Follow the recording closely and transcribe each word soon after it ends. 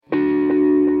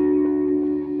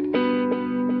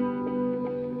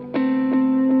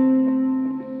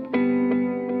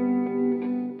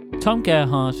Tom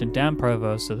Gerhardt and Dan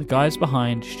Provost are the guys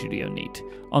behind Studio Neat.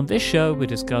 On this show, we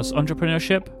discuss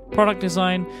entrepreneurship, product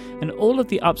design, and all of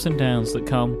the ups and downs that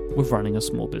come with running a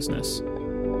small business.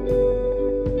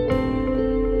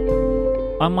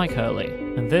 I'm Mike Hurley,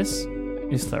 and this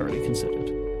is Thoroughly Considered.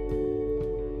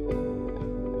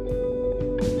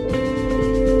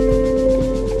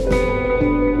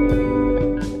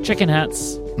 Chicken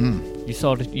hats. You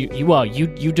thought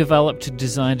you developed and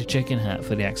designed a chicken hat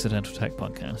for the Accidental Tech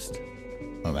podcast.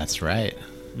 Oh, that's right.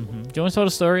 Mm-hmm. Do you want to tell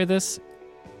the story of this?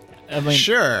 I mean,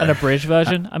 sure. An abridged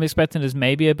version. I'm expecting there's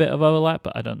maybe a bit of overlap,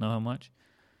 but I don't know how much.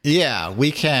 Yeah,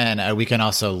 we can. We can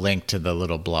also link to the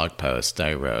little blog post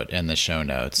I wrote in the show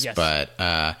notes. Yes.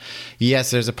 But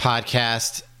yes, there's a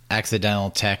podcast,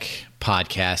 Accidental Tech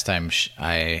podcast.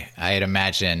 I'd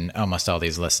imagine almost all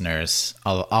these listeners,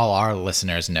 all our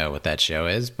listeners, know what that show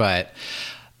is. But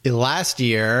last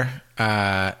year,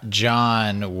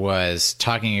 John was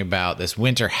talking about this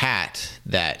winter hat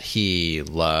that he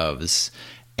loves,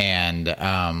 and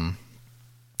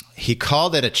he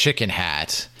called it a chicken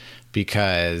hat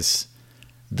because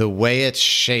the way it's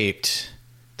shaped,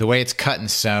 the way it's cut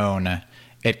and sewn,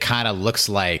 it kind of looks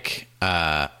like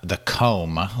the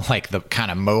comb, like the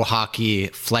kind of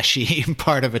mohawky, fleshy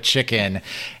part of a chicken.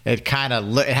 It kind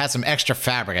of it has some extra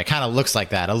fabric. It kind of looks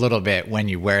like that a little bit when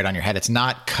you wear it on your head. It's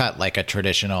not cut like a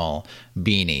traditional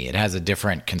beanie. It has a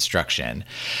different construction.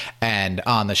 And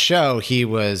on the show, he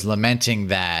was lamenting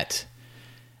that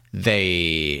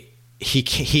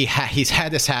he's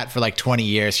had this hat for like 20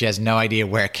 years. He has no idea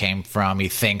where it came from. He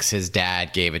thinks his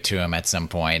dad gave it to him at some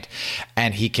point,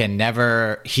 and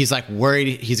he's like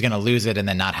worried he's going to lose it and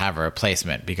then not have a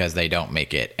replacement because they don't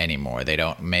make it anymore. They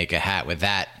don't make a hat with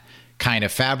that kind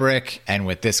of fabric and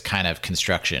with this kind of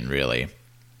construction, really.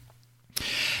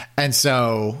 And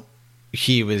so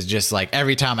he was just like,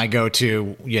 every time I go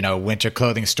to, winter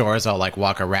clothing stores, I'll like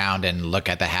walk around and look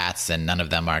at the hats, and none of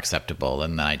them are acceptable.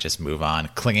 And then I just move on,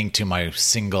 clinging to my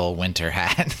single winter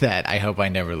hat that I hope I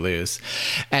never lose.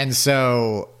 And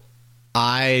so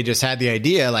I just had the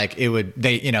idea, like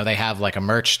they have like a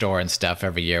merch store and stuff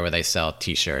every year where they sell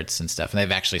t-shirts and stuff. And they've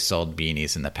actually sold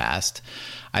beanies in the past.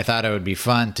 I thought it would be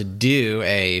fun to do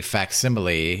a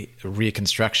facsimile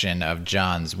reconstruction of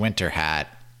John's winter hat,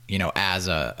 as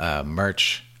a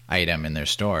merch item in their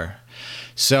store.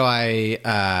 So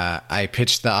I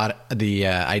pitched the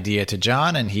idea to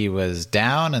John, and he was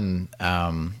down, and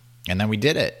then we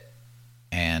did it,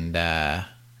 and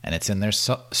it's in their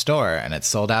store, and it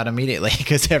sold out immediately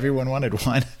because everyone wanted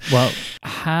one. Well,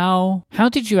 how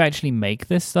did you actually make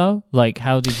this though? Like,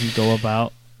 how did you go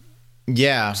about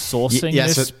sourcing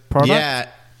this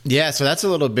product? Yeah, so that's a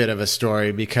little bit of a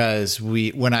story because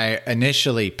when I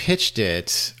initially pitched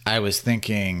it, I was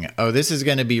thinking, this is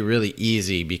going to be really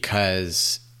easy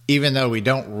because even though we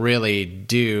don't really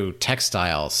do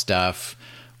textile stuff,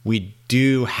 we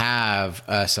do have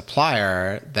a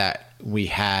supplier that we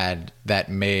had that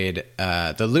made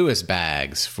the Lewis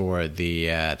bags for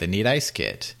the Neat Ice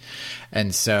Kit.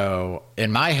 And so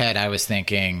in my head, I was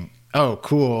thinking, oh,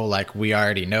 cool, like we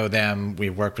already know them,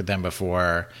 we've worked with them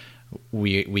before.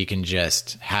 We can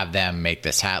just have them make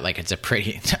this hat. Like, it's a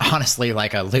pretty, honestly,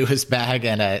 like a Lewis bag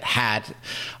and a hat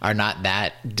are not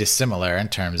that dissimilar in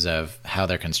terms of how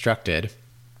they're constructed.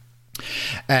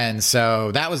 And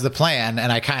so that was the plan.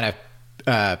 And I kind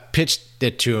of pitched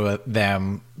it to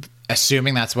them,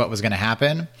 assuming that's what was going to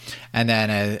happen. And then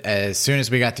as soon as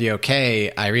we got the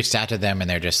okay, I reached out to them, and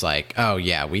they're just like, oh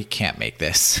yeah, we can't make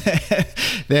this.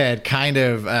 They had kind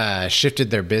of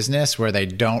shifted their business where they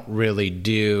don't really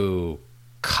do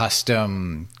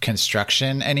custom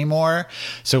construction anymore.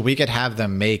 So we could have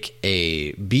them make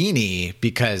a beanie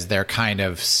because they're kind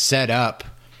of set up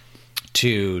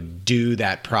to do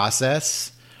that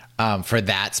process for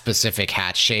that specific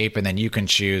hat shape. And then you can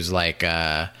choose like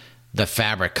the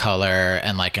fabric color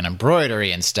and like an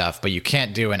embroidery and stuff, but you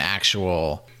can't do an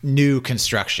actual new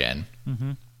construction.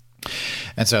 Mm-hmm.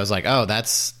 And so I was like, oh,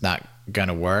 that's not going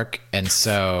to work. And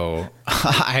so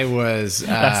I was...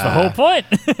 that's the whole point.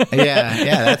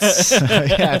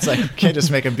 It's like, you can't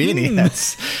just make a beanie.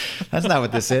 That's not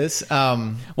what this is.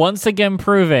 Once again,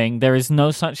 proving there is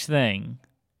no such thing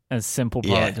as simple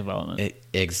product development.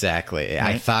 Exactly. Right?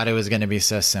 I thought it was going to be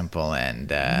so simple, and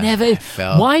never.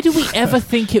 Why do we ever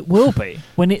think it will be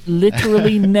when it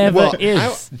literally never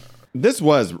is? This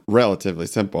was relatively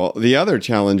simple. The other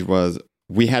challenge was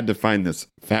we had to find this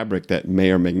fabric that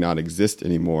may or may not exist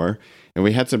anymore, and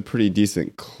we had some pretty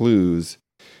decent clues.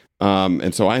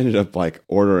 And so I ended up like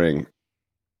ordering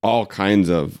all kinds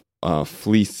of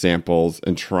fleece samples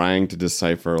and trying to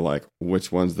decipher like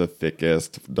which one's the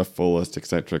thickest, the fullest,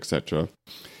 etc., etc.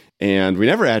 And we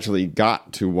never actually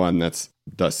got to one that's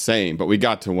the same, but we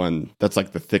got to one that's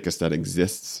like the thickest that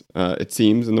exists, it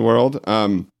seems, in the world.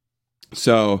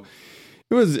 So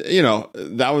it was,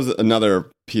 that was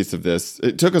another piece of this.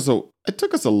 It took us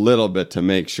a little bit to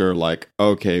make sure, like,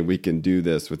 okay, we can do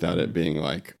this without it being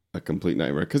like a complete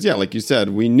nightmare. Because like you said,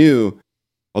 we knew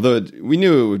it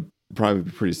would probably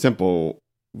be pretty simple.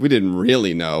 We didn't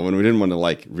really know, and we didn't want to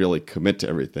like really commit to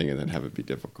everything and then have it be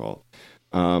difficult.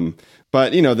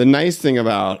 But the nice thing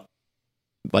about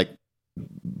like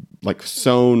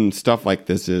sewn stuff like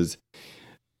this is,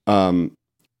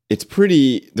 it's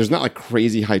pretty, there's not like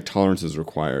crazy high tolerances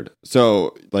required.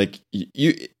 So like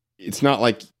it's not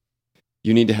like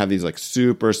you need to have these like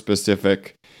super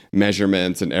specific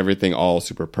measurements and everything all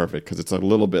super perfect, because it's a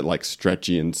little bit like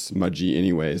stretchy and smudgy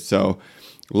anyway. So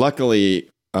luckily,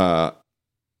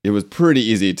 it was pretty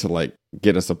easy to like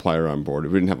get a supplier on board.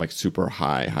 We didn't have like super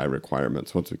high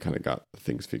requirements once we kind of got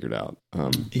things figured out.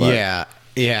 Yeah.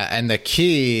 And the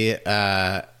key,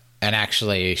 and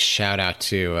actually shout out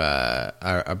to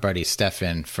our buddy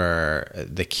Stefan for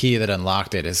the key that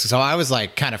unlocked it. So I was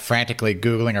like kind of frantically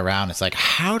Googling around. It's like,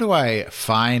 how do I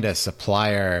find a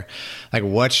supplier? Like,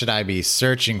 what should I be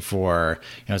searching for?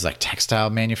 It was like textile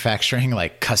manufacturing,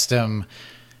 like custom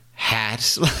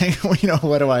hats. Like,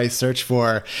 what do I search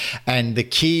for? And the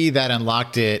key that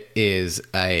unlocked it is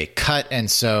a cut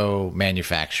and sew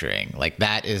manufacturing. Like,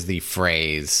 that is the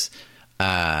phrase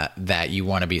that you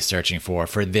want to be searching for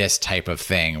this type of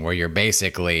thing, where you're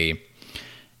basically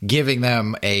giving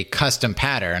them a custom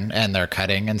pattern and they're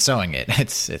cutting and sewing it.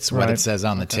 It's what it says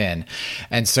on the tin.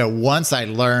 And so once I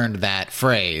learned that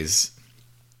phrase,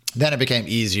 then it became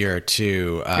easier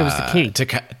to it was the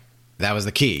key. That was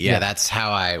the key. Yeah, that's how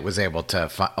I was able to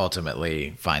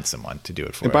ultimately find someone to do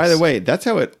it for us. And by the way, that's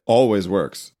how it always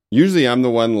works. Usually I'm the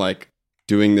one like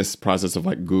doing this process of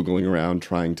like Googling around,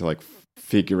 trying to like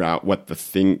figure out what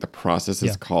the process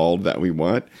is called that we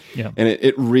want. Yeah. And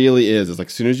it really is. It's like,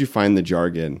 as soon as you find the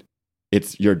jargon,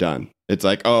 you're done. It's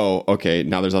like, oh, okay,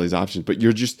 now there's all these options, but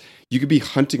you could be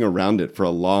hunting around it for a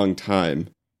long time,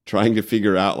 trying to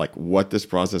figure out like what this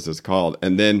process is called.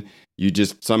 And then you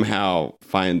just somehow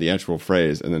find the actual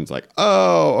phrase, and then it's like,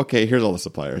 oh, okay, here's all the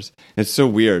suppliers. And it's so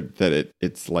weird that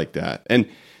it's like that. And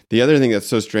the other thing that's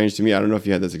so strange to me, I don't know if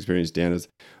you had this experience, Dan, is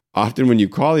often when you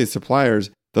call these suppliers,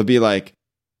 they'll be like,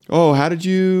 oh, how did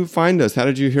you find us? How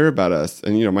did you hear about us?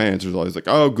 And, my answer is always like,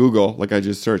 oh, Google. Like, I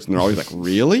just searched. And they're always like,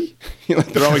 really?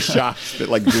 Like, they're always shocked that,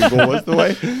 like, Google was the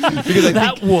way. Because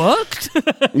that worked?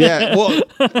 Yeah.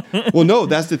 Well, no,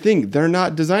 that's the thing. They're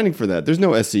not designing for that. There's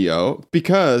no SEO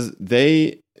because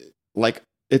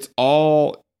it's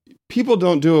all, people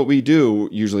don't do what we do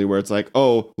usually, where it's like,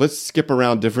 oh, let's skip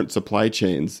around different supply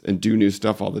chains and do new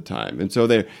stuff all the time. And so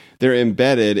they're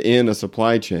embedded in a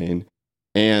supply chain.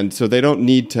 And so they don't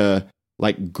need to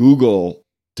like Google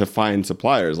to find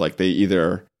suppliers. Like, they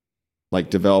either like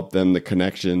develop them the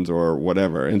connections or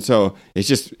whatever. And so it's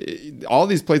just, all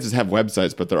these places have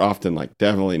websites, but they're often like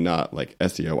definitely not like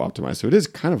SEO optimized. So it is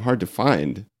kind of hard to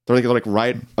find. They're like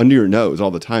right under your nose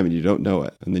all the time, and you don't know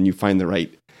it. And then you find the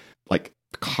right like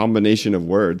combination of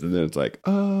words, and then it's like,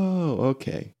 oh,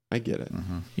 okay, I get it.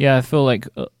 Mm-hmm. Yeah, I feel like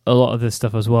a lot of this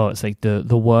stuff as well, it's like the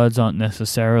words aren't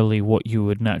necessarily what you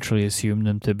would naturally assume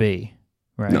them to be,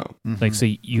 right? No. Mm-hmm. Like, so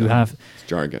you have... It's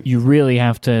jargon. You really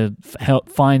have to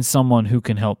find someone who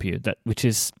can help you, which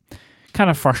is kind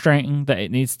of frustrating that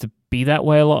it needs to be that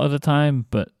way a lot of the time,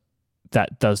 but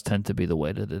that does tend to be the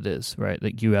way that it is, right?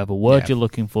 Like, you have a word you're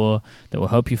looking for that will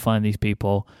help you find these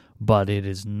people, but it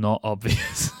is not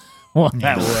obvious what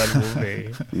that word will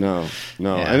be. No.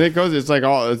 Yeah. And it's like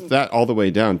all the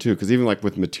way down too, because even like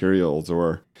with materials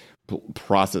or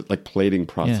process, like plating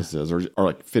processes or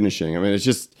like finishing, I mean,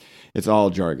 it's all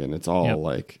jargon. It's all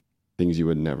like things you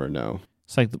would never know.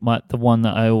 It's like the one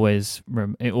that I always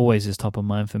it always is top of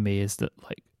mind for me is that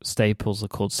like staples are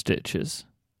called stitches.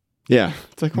 Yeah,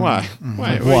 it's like why?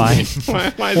 Why?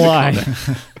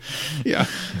 Yeah,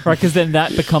 right. Because then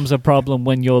that becomes a problem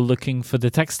when you're looking for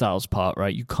the textiles part,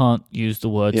 right? You can't use the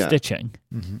word stitching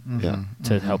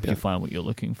to help you find what you're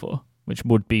looking for, which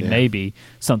would be maybe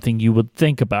something you would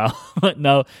think about. But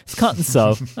no, it's cut and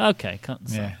sew. Okay, cut and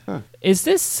sew. Yeah. Huh. Is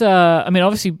this? I mean,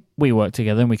 obviously we work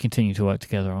together and we continue to work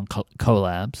together on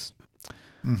collabs.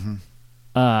 Mm-hmm.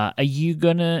 Are you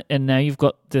gonna? And now you've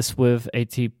got this with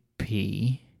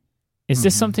ATP. Is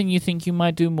this something you think you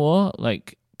might do more,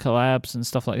 like collabs and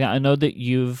stuff like that? I know that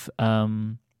you've, I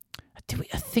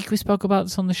think we spoke about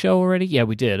this on the show already. Yeah,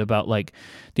 we did, about like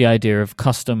the idea of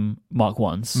custom Mark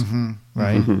 1s,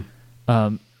 right?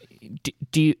 Mm-hmm.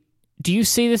 do you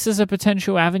see this as a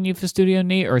potential avenue for Studio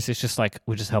Neat, or is it just like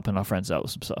we're just helping our friends out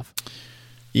with some stuff?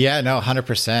 Yeah, no,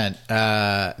 100%.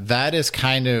 That is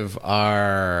kind of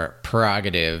our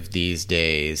prerogative these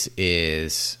days,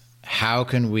 is how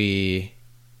can we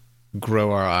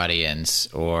grow our audience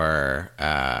or,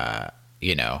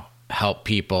 help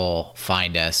people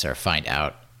find us or find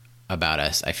out about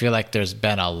us. I feel like there's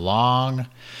been a long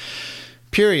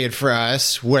period for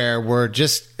us where we're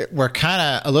kind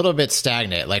of a little bit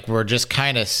stagnant. Like we're just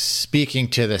kind of speaking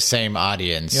to the same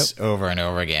audience over and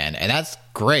over again. And that's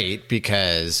great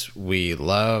because we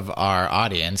love our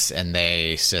audience and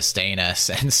they sustain us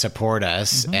and support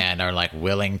us and are like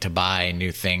willing to buy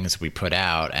new things we put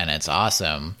out, and it's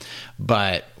awesome.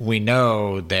 But we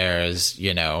know there's,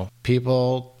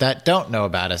 people that don't know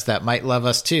about us that might love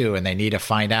us too, and they need to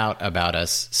find out about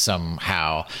us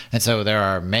somehow. And so there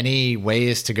are many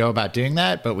ways to go about doing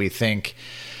that, but we think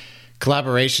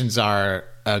collaborations are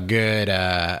a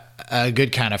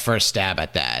good kind of first stab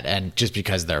at that. And just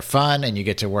because they're fun and you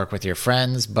get to work with your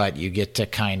friends, but you get to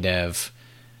kind of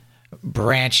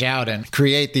branch out and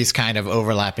create these kind of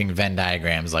overlapping Venn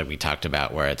diagrams like we talked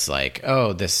about, where it's like,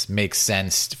 oh, this makes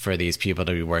sense for these people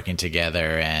to be working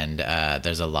together. And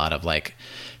there's a lot of like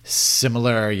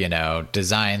similar,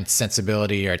 design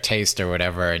sensibility or taste or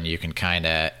whatever, and you can kind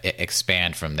of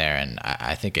expand from there. And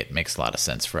I think it makes a lot of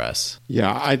sense for us.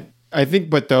 Yeah, I think,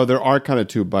 but though there are kind of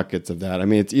two buckets of that. I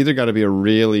mean, it's either got to be a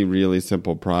really, really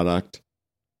simple product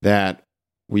that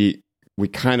we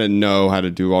kind of know how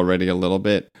to do already a little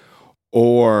bit,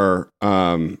 or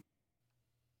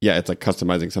it's like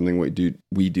customizing something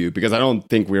we do, because I don't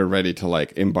think we're ready to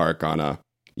like embark on a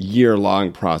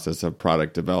year-long process of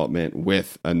product development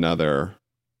with another,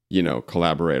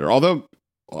 collaborator. Although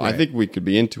I think we could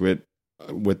be into it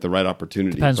with the right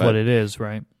opportunity. Depends what it is,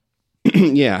 right?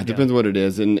 Yeah, it depends what it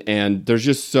is, and there's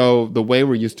just the way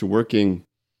we're used to working.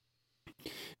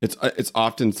 It's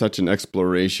often such an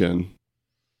exploration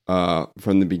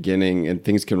from the beginning, and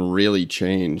things can really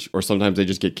change, or sometimes they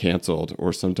just get canceled,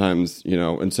 or sometimes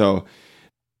and so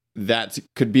that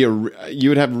could be you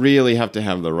would really have to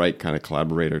have the right kind of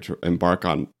collaborator to embark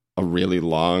on a really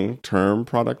long term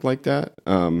product like that.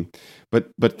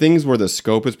 But things where the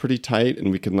scope is pretty tight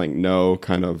and we can like know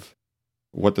kind of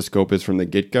what the scope is from the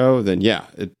get-go, then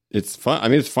it's fun. I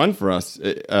mean, it's fun for us.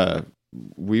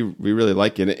 We really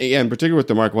like it. And particularly with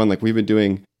the Mark I, like we've been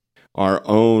doing our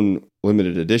own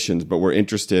limited editions, but we're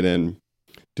interested in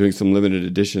doing some limited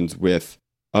editions with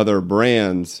other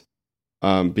brands,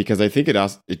 because I think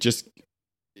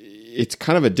it's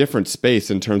kind of a different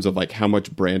space in terms of like how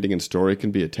much branding and story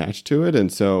can be attached to it.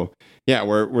 And so, yeah,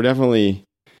 we're definitely,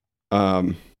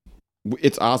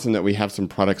 it's awesome that we have some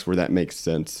products where that makes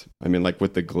sense. I mean, like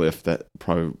with the Glyph, that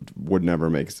probably wouldn't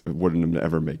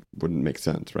make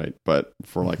sense, right? But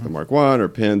for like the Mark I or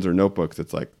pins or notebooks,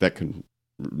 it's like that can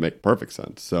make perfect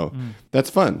sense. So that's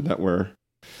fun that we're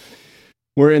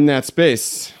in that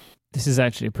space. This is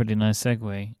actually a pretty nice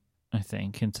segue, I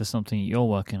think, into something you're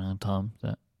working on, Tom,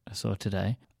 that I saw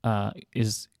today,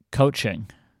 is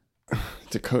coaching.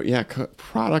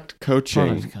 Product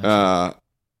coaching.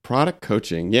 Product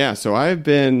coaching. Yeah. So I've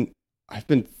been, I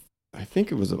think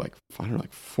it was like, I don't know,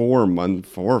 like 4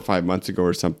 or 5 months ago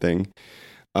or something.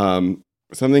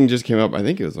 Something just came up. I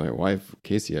think it was my wife,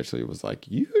 Casey, actually was like,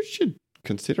 you should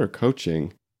consider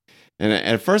coaching. And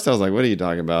at first I was like, what are you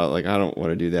talking about? Like, I don't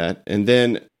want to do that. And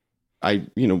then I,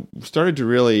 started to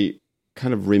really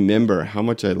kind of remember how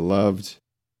much I loved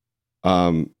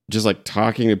just like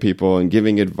talking to people and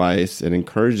giving advice and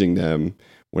encouraging them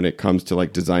when it comes to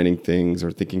like designing things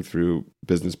or thinking through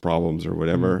business problems or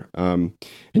whatever. And,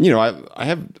 I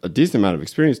have a decent amount of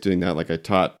experience doing that. Like I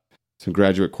taught some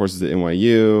graduate courses at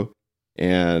NYU,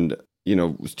 and,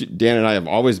 Dan and I have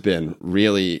always been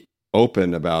really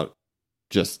open about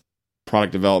just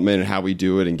product development and how we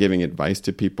do it and giving advice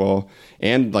to people.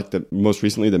 And like most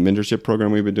recently, the mentorship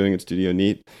program we've been doing at Studio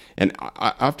Neat. And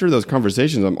after those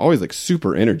conversations, I'm always like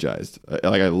super energized.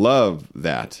 Like I love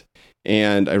that.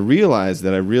 And I realized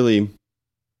that I really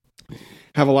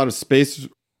have a lot of space,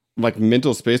 like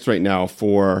mental space right now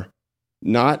for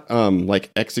not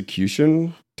like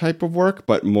execution type of work,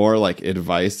 but more like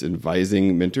advising,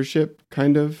 mentorship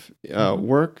kind of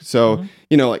work. So,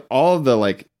 like all of the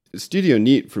like Studio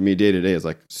Neat for me day to day is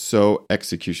like so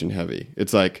execution heavy.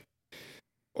 It's like,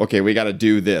 okay, we got to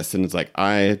do this. And it's like,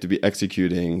 I have to be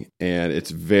executing, and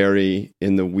it's very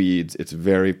in the weeds. It's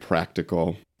very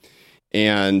practical.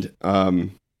 And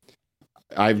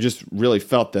I've just really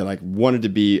felt that I wanted to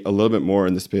be a little bit more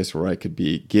in the space where I could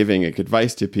be giving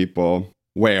advice to people,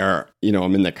 where,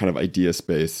 I'm in that kind of idea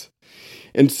space.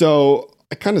 And so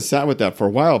I kind of sat with that for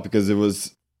a while, because it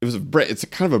was it's a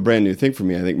kind of a brand new thing for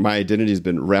me. I think my identity has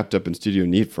been wrapped up in Studio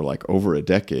Neat for like over a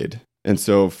decade. And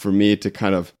so for me to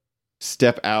kind of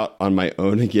step out on my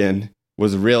own again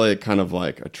was really kind of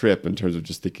like a trip in terms of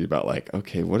just thinking about like,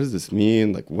 okay, what does this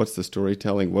mean? Like, what's the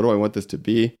storytelling? What do I want this to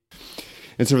be?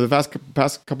 And so for the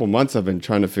past couple months, I've been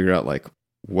trying to figure out like,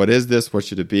 what is this? What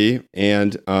should it be?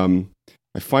 And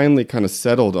I finally kind of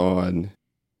settled on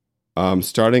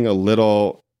starting a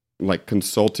little like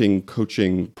consulting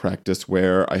coaching practice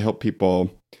where I help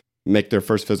people make their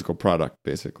first physical product,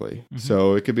 basically. Mm-hmm.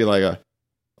 So it could be like a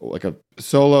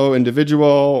solo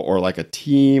individual or like a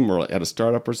team or like at a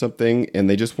startup or something, and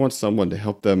they just want someone to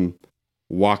help them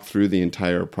walk through the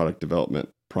entire product development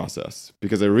process.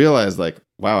 Because I realized like,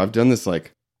 wow, I've done this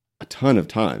like a ton of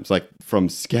times, like from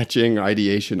sketching,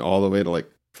 ideation, all the way to like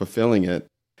fulfilling it.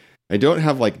 I don't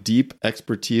have like deep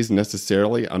expertise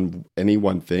necessarily on any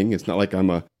one thing. It's not like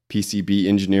I'm a PCB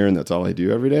engineer and that's all I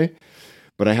do every day,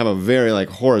 but I have a very like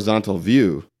horizontal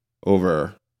view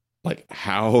over like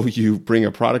how you bring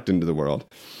a product into the world.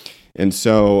 And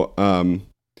so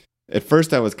at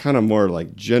first I was kind of more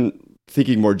like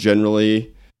thinking more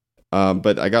generally,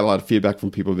 but I got a lot of feedback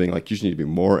from people being like, you should need to be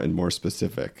more and more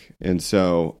specific. And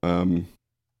so,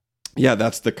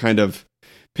 that's the kind of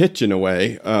pitch in a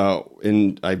way.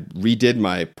 And I redid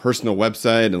my personal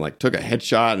website and like took a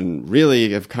headshot and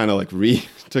really have kind of like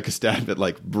took a stab at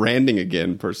like branding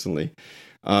again personally.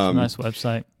 Nice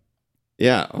website.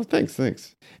 Yeah. Oh, thanks.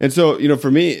 And so, for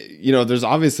me, there's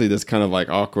obviously this kind of like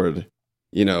awkward,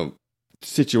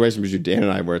 situation between Dan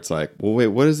and I where it's like, well, wait,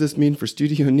 what does this mean for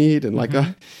Studio Neat? And like,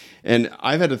 and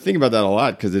I've had to think about that a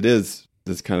lot because it is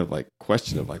this kind of like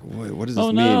question of like, wait, what does this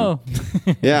mean? No.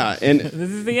 Yeah. And, this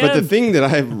is the but end. the thing that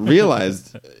I've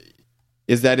realized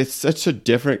is that it's such a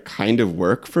different kind of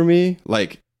work for me.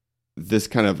 Like this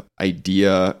kind of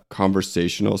idea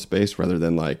conversational space rather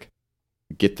than like,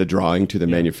 get the drawing to the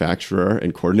manufacturer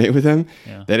and coordinate with them,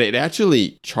 that it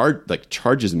actually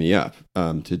charges me up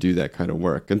to do that kind of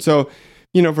work. And so,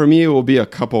 for me, it will be a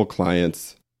couple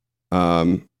clients,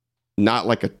 not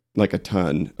like a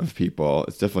ton of people.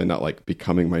 It's definitely not like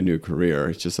becoming my new career.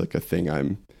 It's just like a thing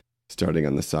I'm starting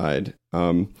on the side.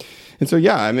 And so,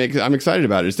 I'm excited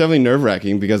about it. It's definitely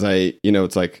nerve-wracking because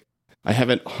it's like, I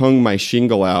haven't hung my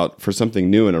shingle out for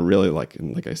something new in a really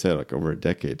like I said, like over a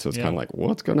decade. So it's kind of like,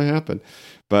 what's going to happen?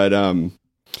 But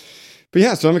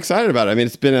yeah, so I'm excited about it. I mean,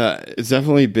 it's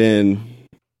definitely been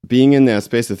being in that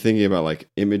space of thinking about like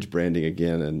image branding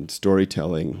again and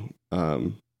storytelling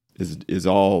is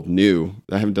all new.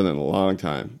 I haven't done that in a long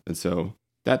time. And so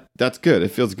that's good. It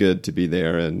feels good to be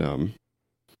there. And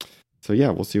so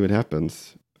yeah, we'll see what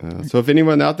happens. So if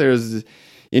anyone out there is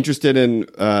interested in,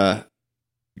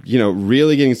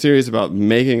 really getting serious about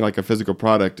making like a physical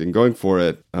product and going for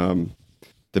it,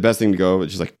 the best thing to go is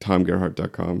just like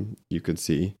tomgerhardt.com. You could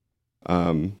see.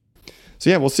 So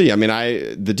yeah, we'll see. I mean,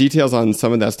 the details on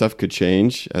some of that stuff could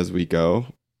change as we go.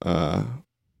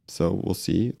 So we'll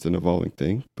see. It's an evolving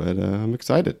thing, but I'm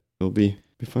excited. It'll be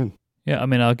fun. Yeah, I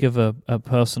mean, I'll give a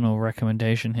personal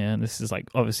recommendation here, and this is like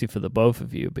obviously for the both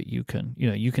of you, but you can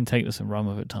take this and run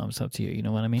with it, Tom. It's up to you. You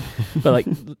know what I mean? But like,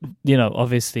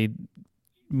 obviously,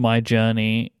 my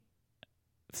journey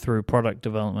through product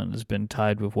development has been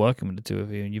tied with working with the two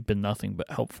of you, and you've been nothing but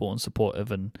helpful and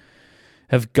supportive and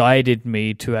have guided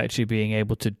me to actually being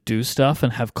able to do stuff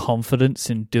and have confidence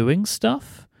in doing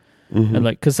stuff. Mm-hmm. And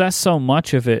like, because that's so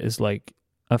much of it is like,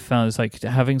 I found it's like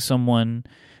having someone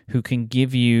who can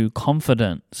give you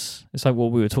confidence. It's like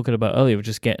what we were talking about earlier,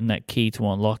 just getting that key to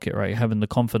unlock it, right? Having the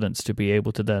confidence to be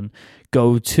able to then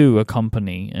go to a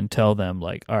company and tell them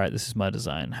like, all right, this is my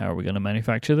design. How are we going to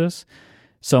manufacture this?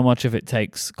 So much of it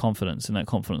takes confidence, and that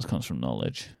confidence comes from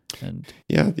knowledge. And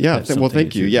yeah. Well,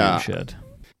 thank you. Yeah. Shared.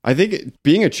 I think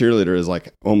being a cheerleader is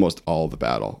like almost all the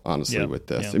battle, honestly, with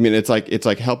this. Yeah. I mean, it's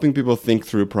like helping people think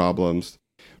through problems,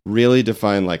 really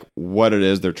define like what it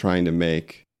is they're trying to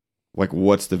make, like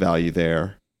what's the value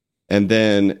there. And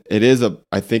then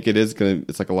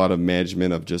it's like a lot of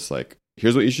management of just like,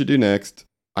 here's what you should do next.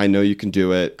 I know you can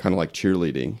do it, kind of like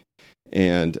cheerleading.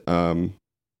 And I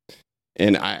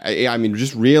mean,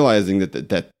 just realizing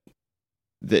that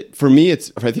for me, I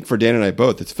think for Dan and I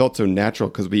both, it's felt so natural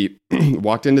because we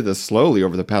walked into this slowly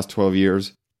over the past 12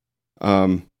 years.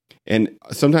 And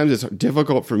sometimes it's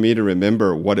difficult for me to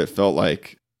remember what it felt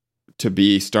like to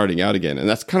be starting out again. And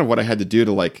that's kind of what I had to do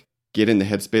to like get in the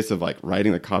headspace of like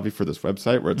writing the copy for this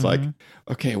website where it's like,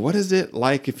 okay, what is it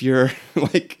like if you're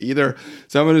like either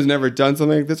someone who's never done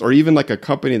something like this or even like a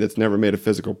company that's never made a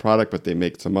physical product, but they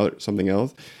make something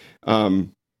else.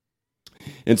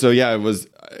 And so, yeah,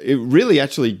 it really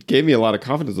actually gave me a lot of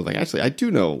confidence. Like, actually, I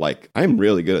do know, like, I'm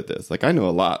really good at this. Like, I know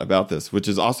a lot about this, which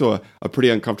is also a pretty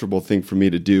uncomfortable thing for me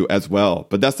to do as well.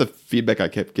 But that's the feedback I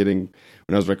kept getting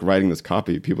when I was like writing this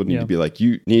copy. People need to be like,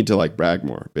 you need to like brag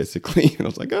more, basically. And I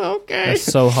was like, oh, okay. It's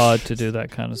so hard to do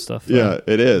that kind of stuff. Yeah,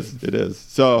 it is. It is.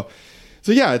 So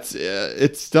yeah,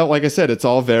 it's still, like I said, it's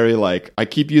all very like, I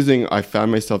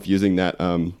found myself using that,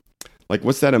 like,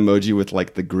 what's that emoji with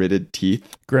like the gritted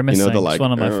teeth? Grimacing. It's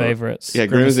one of my favorites. Yeah,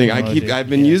 grimacing. I've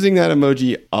been using that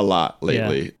emoji a lot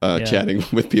lately, chatting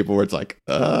with people where it's like,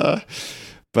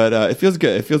 but it feels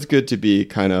good. It feels good to be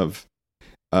kind of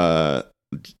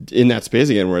in that space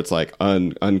again, where it's like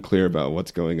unclear about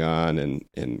what's going on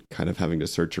and kind of having to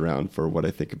search around for what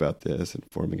I think about this and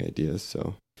forming ideas.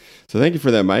 So thank you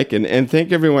for that, Mike, and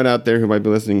thank everyone out there who might be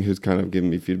listening who's kind of giving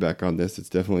me feedback on this. It's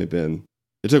definitely been.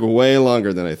 It took way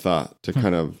longer than I thought to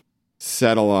kind of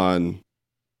settle on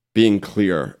being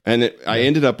clear. And I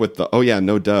ended up with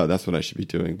no duh, that's what I should be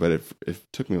doing. But it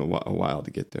took me a while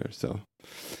to get there. So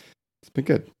it's been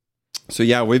good. So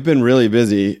yeah, we've been really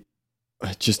busy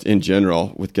just in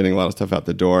general with getting a lot of stuff out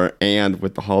the door and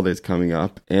with the holidays coming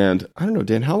up. And I don't know,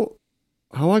 Dan, how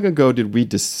long ago did we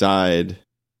decide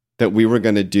that we were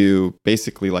going to do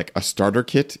basically like a starter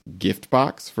kit gift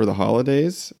box for the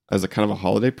holidays as a kind of a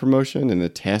holiday promotion and a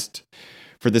test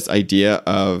for this idea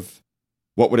of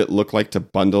what would it look like to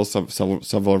bundle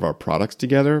several of our products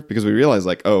together? Because we realized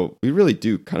like, oh, we really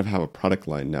do kind of have a product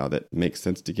line now that makes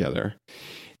sense together.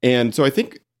 And so I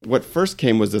think what first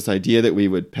came was this idea that we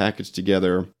would package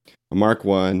together a Mark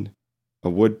I,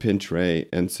 a wood pin tray,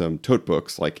 and some tote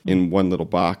books like in one little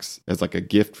box as like a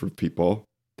gift for people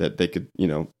that they could,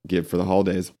 give for the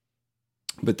holidays.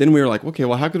 But then we were like, okay,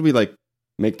 well, how could we like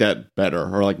make that better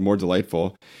or like more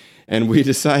delightful? And we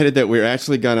decided that we're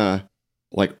actually gonna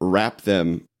like wrap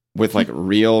them with like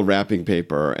real wrapping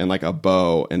paper and like a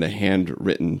bow and a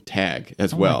handwritten tag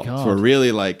as well. So we're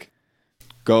really like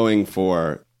going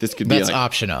for this could be that's like,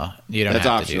 optional. You don't. That's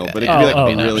have optional, to do that. But it could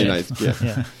be like a really nice gift.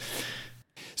 Yeah.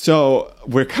 So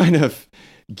we're kind of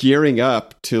gearing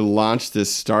up to launch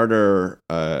this starter,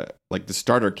 like the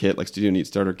starter kit, like Studio Neat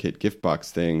starter kit gift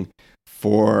box thing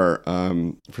for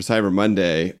Cyber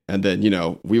Monday, and then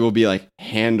we will be like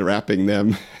hand wrapping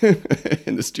them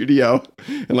in the studio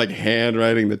and like hand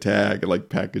writing the tag and like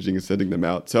packaging and sending them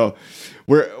out. So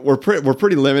we're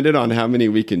pretty limited on how many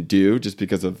we can do just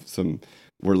because of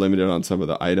we're limited on some of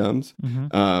the items.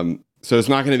 Mm-hmm. So it's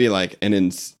not going to be like an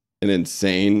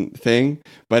insane thing,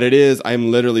 but it is. I'm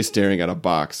literally staring at a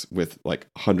box with like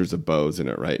hundreds of bows in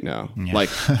it right now, like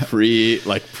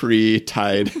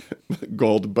pre-tied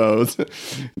gold bows in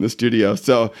the studio.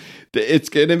 So it's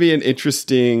going to be an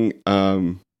interesting.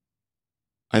 I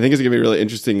think it's going to be a really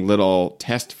interesting little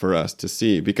test for us to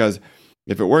see, because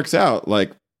if it works out,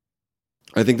 like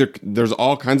I think there's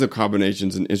all kinds of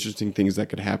combinations and interesting things that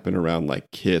could happen around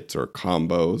like kits or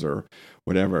combos or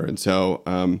whatever, and so.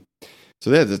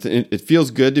 So it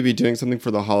feels good to be doing something for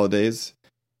the holidays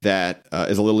that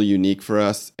is a little unique for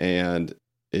us and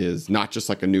is not just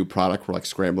like a new product we're like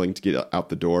scrambling to get out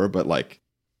the door, but like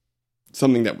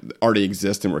something that already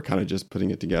exists and we're kind of just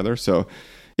putting it together. So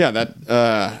yeah,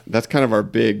 that's kind of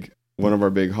one of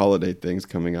our big holiday things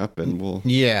coming up, and we'll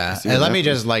and let me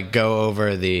just like go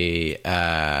over the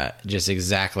just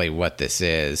exactly what this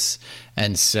is.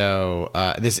 And so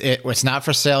it's not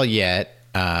for sale yet.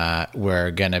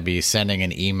 We're going to be sending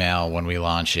an email when we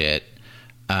launch it,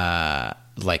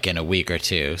 like in a week or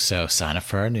two. So sign up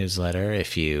for our newsletter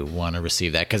if you want to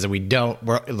receive that. Cause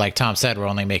we're like Tom said, we're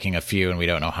only making a few and we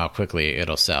don't know how quickly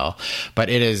it'll sell, but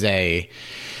it's a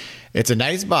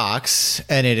nice box,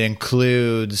 and it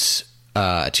includes,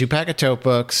 a 2-pack of tote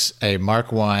books, a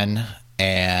Mark I,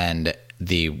 and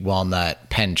the walnut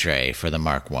pen tray for the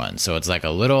Mark I. So it's like a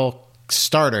little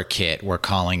starter kit. We're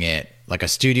calling it like a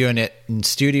Studio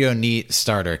Neat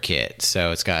starter kit.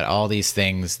 So it's got all these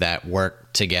things that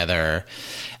work together,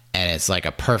 and it's like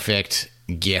a perfect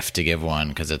gift to give one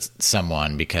because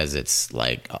it's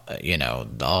like,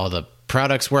 all the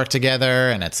products work together,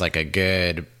 and it's like a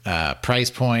good price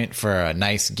point for a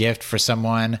nice gift for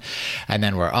someone. And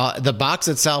then the box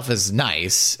itself is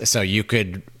nice, so you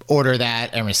could order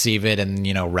that and receive it and,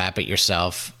 wrap it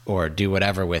yourself or do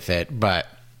whatever with it. But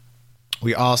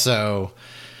we also,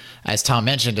 as Tom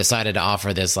mentioned, decided to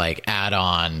offer this like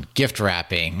add-on gift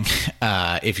wrapping.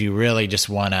 If you really just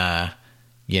want to,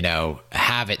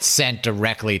 have it sent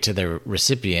directly to the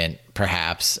recipient,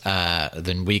 perhaps,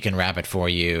 then we can wrap it for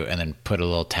you and then put a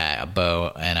little tag, a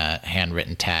bow and a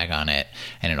handwritten tag on it,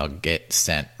 and it'll get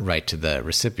sent right to the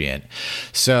recipient.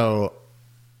 So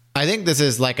I think this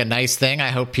is like a nice thing. I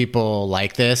hope people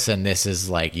like this and this is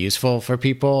like useful for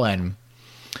people. And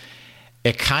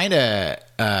it kind of,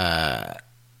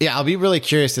 I'll be really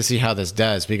curious to see how this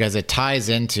does, because it ties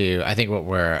into, I think, what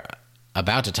we're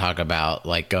about to talk about,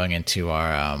 like going into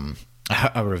our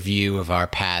a review of our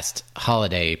past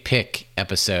holiday pick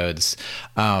episodes.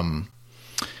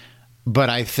 But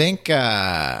I think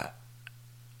I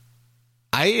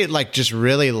like just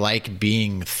really like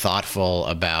being thoughtful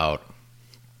about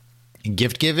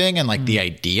gift giving and like the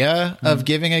idea of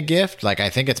giving a gift. Like, I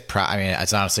think it's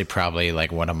it's honestly probably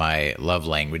like one of my love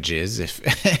languages,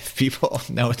 if people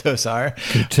know what those are.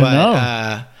 Good to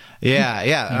know.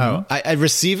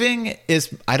 Receiving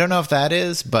is, I don't know if that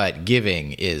is, but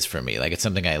giving is for me. Like, it's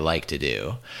something I like to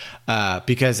do.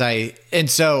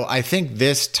 So I think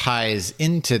this ties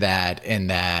into that, in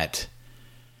that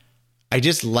I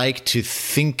just like to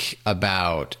think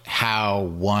about how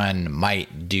one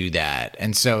might do that.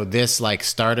 And so this like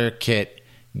starter kit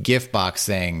gift box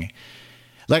thing,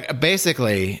 like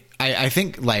basically I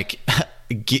think like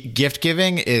gift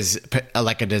giving is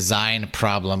like a design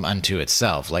problem unto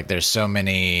itself. Like, there's so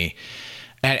many,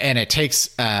 and it takes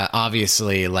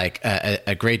obviously like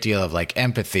a great deal of like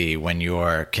empathy when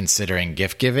you're considering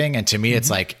gift giving. And to me, it's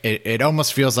like it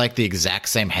almost feels like the exact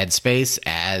same headspace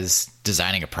as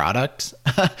designing a product.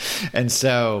 And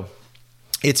so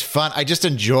it's fun. I just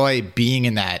enjoy being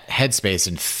in that headspace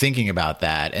and thinking about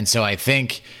that. And so I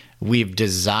think we've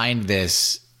designed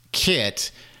this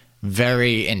kit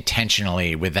very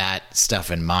intentionally with that stuff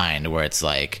in mind, where it's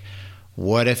like,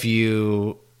 what if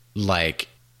you like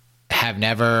have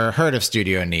never heard of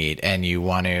Studio Neat and you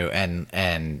want to,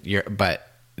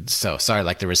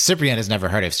 like the recipient has never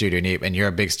heard of Studio Neat and you're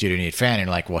a big Studio Neat fan, and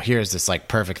you're like, well, here's this like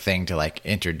perfect thing to like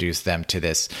introduce them to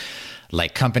this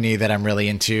like company that I'm really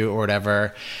into or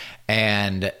whatever.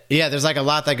 And yeah, there's like a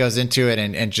lot that goes into it,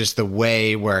 and just the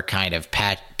way we're kind of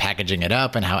packaging it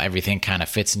up and how everything kind of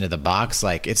fits into the box.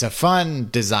 Like, it's a fun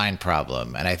design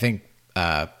problem, and I think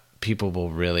people will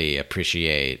really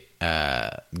appreciate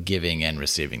giving and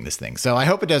receiving this thing. So I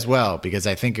hope it does well, because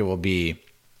I think it will be,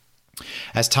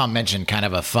 as Tom mentioned, kind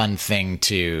of a fun thing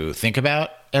to think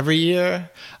about every year.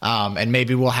 And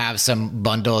maybe we'll have some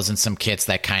bundles and some kits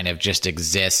that kind of just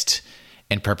exist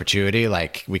in perpetuity,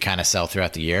 like we kind of sell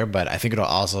throughout the year. But I think it'll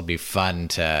also be fun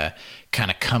to kind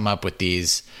of come up with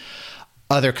these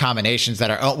other combinations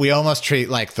that are, we almost treat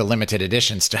like the limited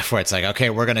edition stuff, where it's like, okay,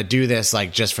 we're going to do this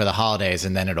like just for the holidays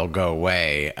and then it'll go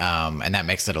away. And that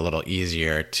makes it a little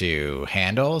easier to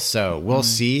handle. So we'll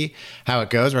see how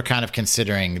it goes. We're kind of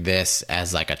considering this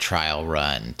as like a trial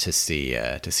run to see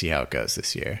how it goes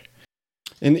this year.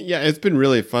 And yeah, it's been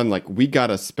really fun. Like, we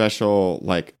got a special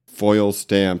like foil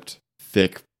stamped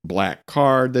thick black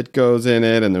card that goes in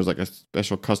it, and there's like a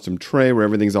special custom tray where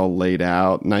everything's all laid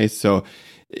out nice. So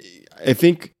I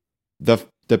think the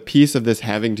piece of this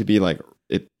having to be like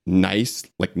nice,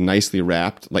 like nicely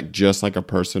wrapped, like just like a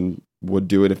person would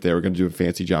do it if they were going to do a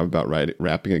fancy job about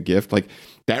wrapping a gift, like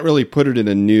that really put it in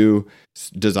a new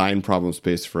design problem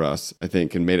space for us, I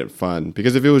think, and made it fun.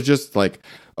 Because if it was just like,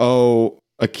 oh,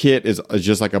 a kit is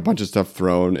just like a bunch of stuff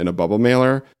thrown in a bubble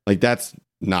mailer, like that's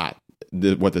not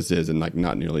what this is, and like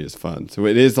not nearly as fun. So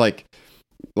it is like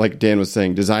Dan was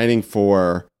saying, designing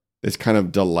for this kind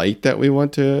of delight that we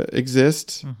want to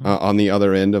exist on the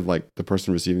other end of like the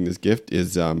person receiving this gift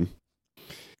is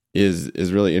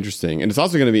really interesting. And it's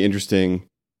also going to be interesting,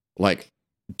 like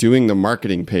doing the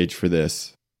marketing page for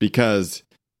this, because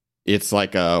it's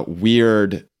like a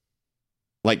weird,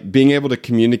 like being able to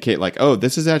communicate like, oh,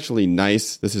 this is actually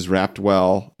nice, this is wrapped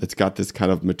well, it's got this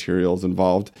kind of materials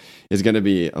involved, is going to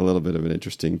be a little bit of an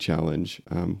interesting challenge,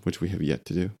 which we have yet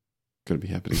to do. Going to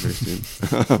be happening very soon.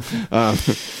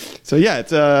 So yeah,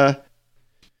 it's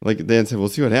like Dan said, we'll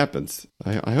see what happens.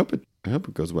 I hope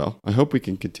it goes well. I hope we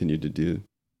can continue to do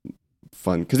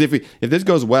fun, because if this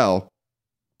goes well,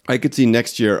 I could see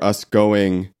next year us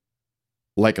going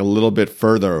like a little bit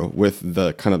further with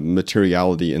the kind of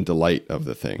materiality and delight of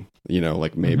the thing. You know,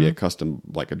 like maybe a custom,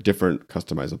 like a different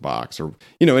customized box, or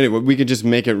anyway, we could just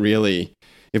make it really.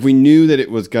 If we knew that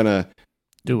it was gonna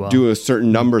do a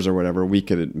certain numbers or whatever, we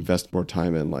could invest more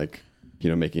time in like,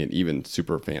 making it even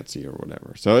super fancy or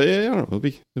whatever. So I don't know, it'll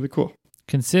be cool.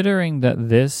 Considering that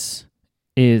this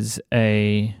is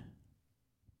a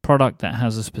product that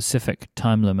has a specific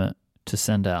time limit to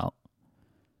send out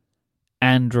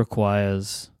and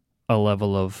requires a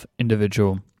level of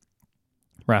individual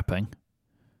wrapping,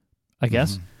 I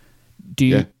guess. Do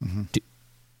you?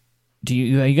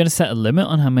 Are you going to set a limit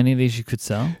on how many of these you could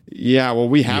sell? Yeah, well,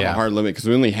 we have a hard limit because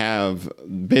we only have,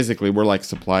 basically, we're like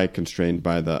supply constrained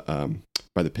by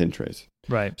the pin trays.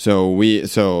 Right. So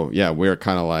we're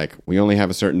kind of like, we only have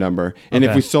a certain number, and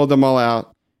if we sold them all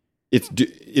out, it's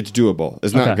doable.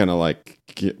 It's not gonna like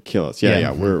kill us.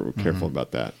 Yeah. We're careful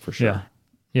about that for sure.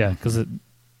 Yeah, because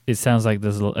it sounds like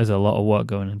there's a lot of work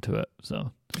going into it.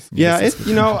 So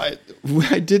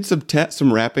I did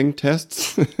some wrapping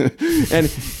tests, and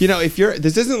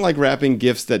this isn't like wrapping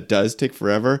gifts that does take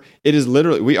forever. It is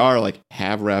literally, we are like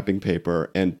have wrapping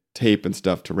paper and tape and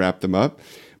stuff to wrap them up,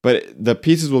 but the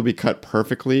pieces will be cut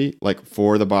perfectly like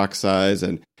for the box size,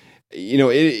 and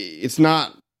it's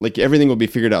not like everything will be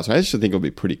figured out. So I actually think it'll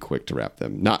be pretty quick to wrap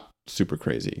them. Not super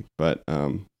crazy, but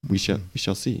we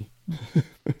shall see.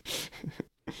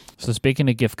 So speaking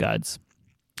of gift guides,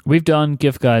 we've done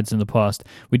gift guides in the past.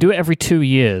 We do it every 2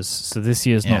 years, so this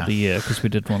year's not the year because we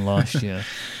did one last year.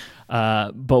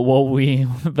 But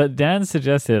Dan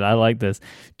suggested, I like this,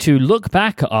 to look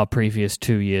back at our previous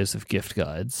 2 years of gift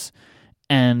guides,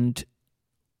 and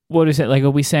what is it like? Are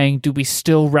we saying, do we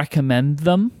still recommend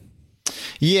them?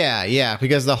 Yeah,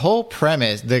 because the whole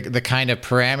premise, the kind of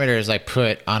parameters I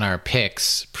put on our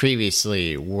picks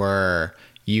previously were,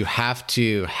 you have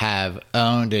to have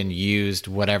owned and used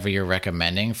whatever you're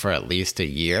recommending for at least a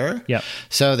year. Yep.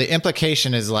 So the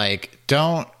implication is like,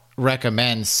 don't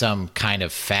recommend some kind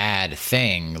of fad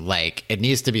thing. Like, it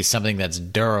needs to be something that's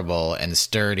durable and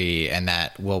sturdy and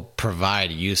that will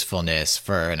provide usefulness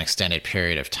for an extended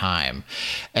period of time.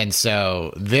 And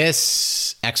so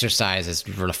this exercise is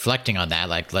reflecting on that.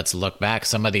 Like, let's look back.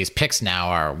 Some of these picks now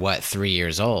are 3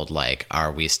 years old. Like,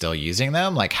 are we still using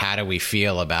them? Like, how do we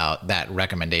feel about that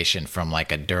recommendation from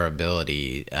like a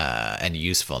durability and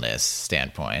usefulness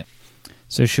standpoint?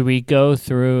 So should we go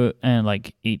through and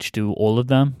like each do all of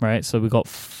them, right? So we got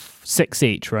 6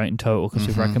 each, right, in total, because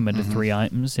we've recommended 3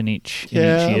 items in each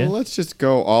year. Well, let's just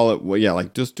go all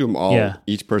at just do them all. Yeah.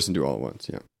 Each person do all at once.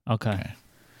 Yeah. Okay.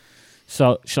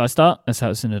 So shall I start? That's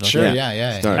how it's in it. Sure.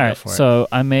 Yeah. All right. So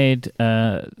I made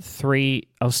 3.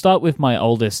 I'll start with my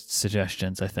oldest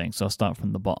suggestions, I think. So I'll start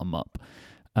from the bottom up.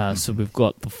 So we've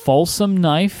got the Folsom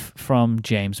knife from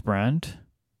James Brand.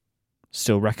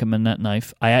 Still recommend that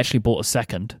knife. I actually bought a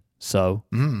second, so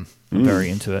I'm very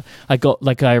into it.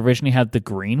 I originally had the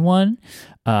green one,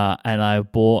 and I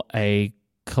bought a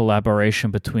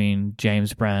collaboration between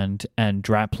James Brand and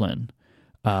Draplin.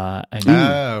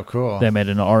 Cool. They made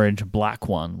an orange and black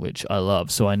one, which I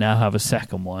love. So I now have a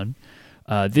second one.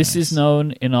 This is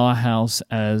known in our house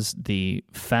as the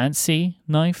fancy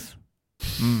knife.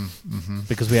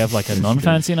 Because we have like a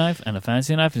non-fancy knife and a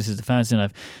fancy knife. This is the fancy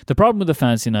knife. The problem with the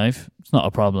fancy knife, it's not a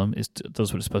problem, it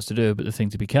does what it's supposed to do, but the thing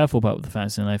to be careful about with the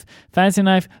fancy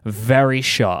knife, very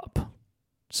sharp.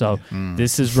 So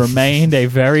this has remained a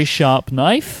very sharp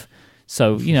knife.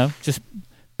 So, just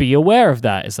be aware of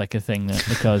that. It's like a thing that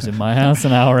occurs in my house,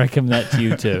 and I'll recommend that to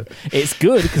you too. It's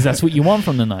good because that's what you want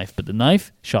from the knife, but the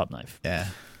knife, sharp knife. Yeah.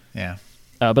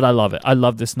 But I love it. I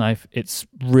love this knife. It's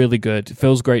really good. It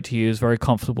feels great to use, very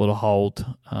comfortable to hold.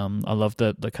 I love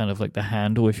the kind of like the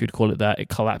handle, if you'd call it that. It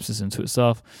collapses into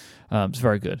itself. It's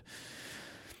very good.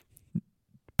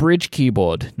 Brydge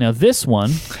keyboard. Now this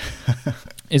one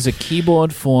is a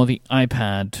keyboard for the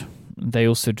iPad. They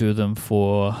also do them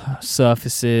for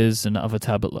Surfaces and other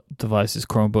tablet devices,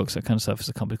 Chromebooks, that kind of stuff. It's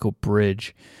a company called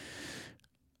Brydge.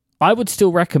 I would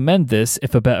still recommend this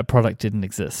if a better product didn't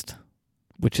exist,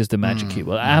 which is the Magic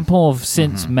Keyboard. Apple have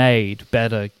since made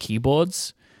better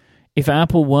keyboards. If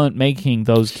Apple weren't making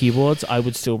those keyboards, I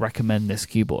would still recommend this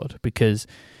keyboard because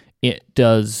it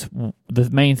does... The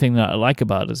main thing that I like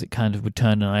about it is it kind of would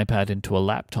turn an iPad into a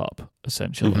laptop,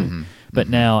 essentially. But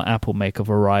now Apple make a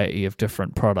variety of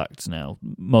different products now,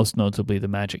 most notably the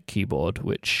Magic Keyboard,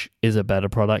 which is a better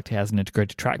product. It has an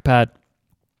integrated trackpad.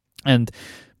 And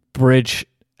Brydge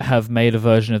have made a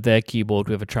version of their keyboard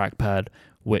with a trackpad,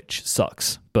 which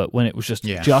sucks. But when it was just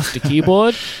a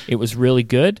keyboard, it was really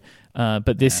good.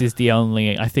 But this is the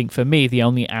only, I think for me, the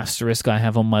only asterisk I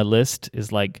have on my list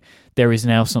is like, there is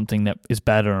now something that is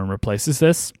better and replaces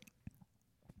this.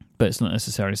 But it's not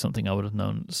necessarily something I would have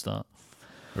known at the start.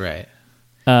 Right.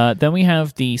 Then we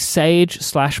have the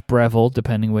Sage/Breville,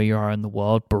 depending where you are in the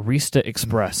world, Barista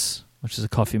Express, which is a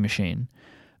coffee machine.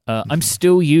 I'm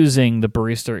still using the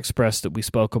Barista Express that we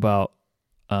spoke about.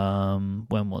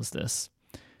 When was this?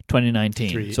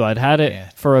 2019. So I'd had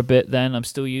it for a bit then. I'm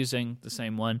still using the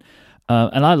same one.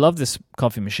 And I love this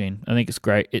coffee machine. I think it's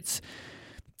great. It's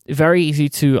very easy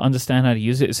to understand how to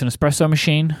use it. It's an espresso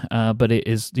machine, but it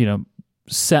is,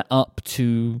 set up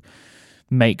to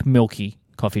make milky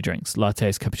coffee drinks,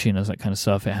 lattes, cappuccinos, that kind of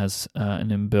stuff. It has an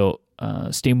inbuilt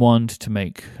steam wand to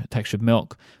make textured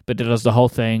milk, but it does the whole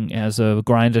thing. It has a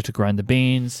grinder to grind the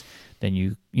beans. Then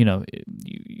you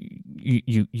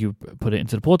put it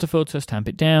into the portafilter, tamp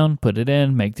it down, put it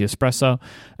in, make the espresso,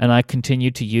 and I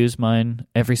continue to use mine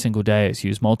every single day. It's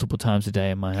used multiple times a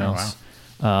day in my house.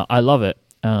 Oh, wow. I love it.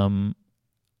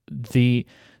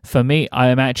 For me, I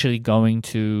am actually going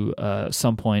to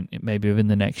some point, maybe within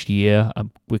the next year,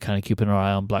 we're kind of keeping our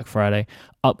eye on Black Friday,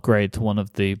 upgrade to one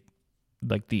of the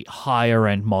higher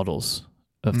end models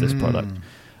of this product.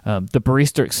 The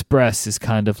Barista Express is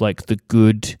kind of like the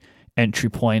good entry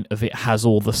point of it has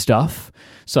all the stuff.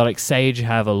 So like Sage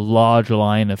have a large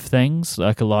line of things,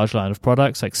 like a large line of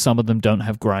products. Like some of them don't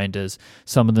have grinders,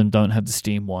 some of them don't have the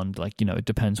steam wand. Like, it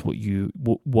depends what you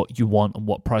want and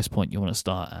what price point you want to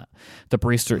start at. The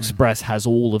Barista Express has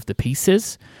all of the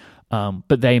pieces,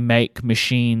 but they make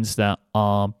machines that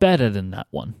are better than that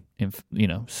one.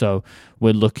 So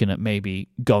we're looking at maybe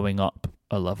going up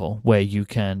a level where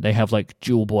they have like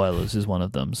dual boilers is one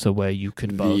of them, so where you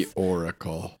could both. The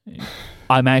Oracle.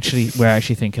 We're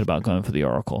actually thinking about going for the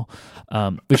Oracle,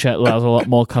 which allows a lot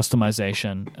more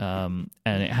customization,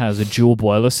 and it has a dual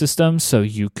boiler system, so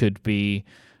you can do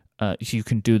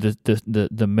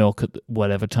the milk at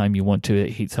whatever time you want to.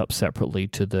 It heats up separately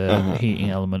to the heating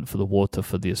element for the water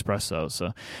for the espresso.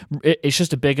 So it's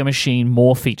just a bigger machine,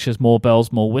 more features, more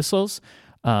bells, more whistles.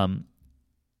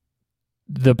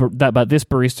 But this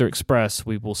Barista Express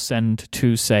we will send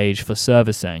to Sage for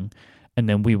servicing, and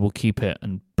then we will keep it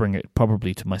and bring it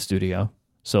probably to my studio.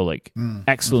 So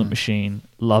excellent machine,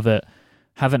 love it.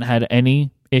 Haven't had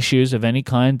any issues of any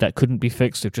kind that couldn't be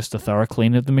fixed with just a thorough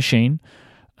clean of the machine.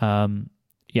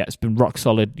 It's been rock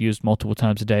solid, used multiple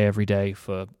times a day, every day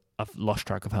for, I've lost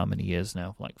track of how many years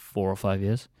now, like 4 or 5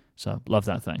 years. So love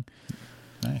that thing.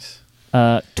 Nice.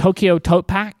 Tokyo Tote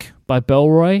Pack by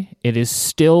Bellroy. It is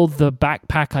still the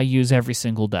backpack I use every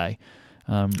single day.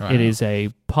 Wow. It is a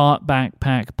part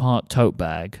backpack, part tote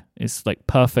bag. It's like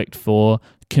perfect for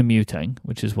commuting,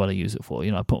 which is what I use it for.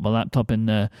 I put my laptop in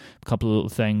there, a couple of little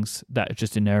things that are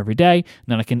just in there every day, and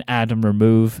then I can add and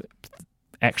remove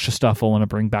extra stuff I want to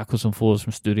bring backwards and forwards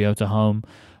from studio to home.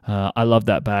 I love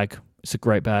that bag. It's a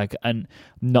great bag, and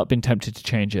not been tempted to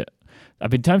change it. I've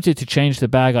been tempted to change the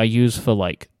bag I use for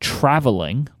like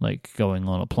traveling, like going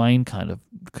on a plane kind of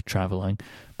traveling,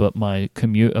 but my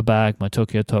commuter bag, my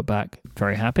Tokyo Tote bag,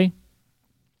 very happy.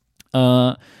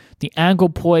 The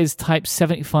Anglepoise Type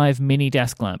 75 mini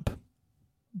desk lamp.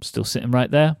 Still sitting right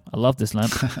there. I love this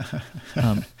lamp. I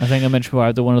think I mentioned before I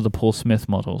had one of the Paul Smith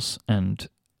models, and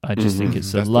I just think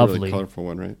it's a lovely, really colorful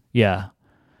one, right? Yeah.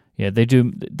 Yeah,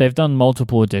 they've done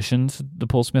multiple editions, the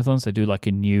Paul Smith ones. They do like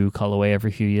a new colorway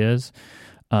every few years.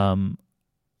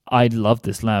 I love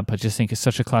this lamp. I just think it's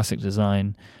such a classic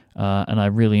design, and I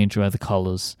really enjoy the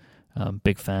colors.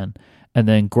 Big fan. And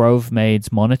then Grove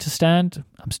Made's monitor stand.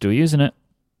 I'm still using it.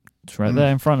 It's right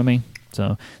there in front of me.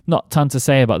 So not a ton to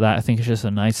say about that. I think it's just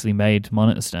a nicely made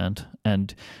monitor stand.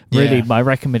 And really my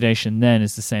recommendation then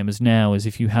is the same as now, is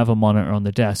if you have a monitor on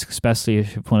the desk, especially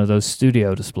if it's one of those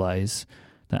studio displays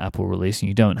that Apple released and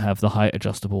you don't have the height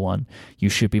adjustable one, you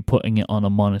should be putting it on a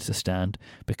monitor stand,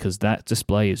 because that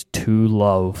display is too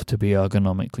low to be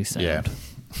ergonomically sound.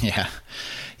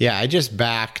 Yeah. I just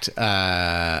backed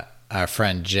our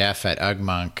friend Jeff at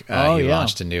UgMonk. He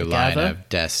launched a new line of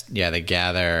desk. Yeah, the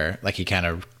Gather. Like he kind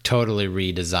of totally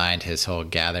redesigned his whole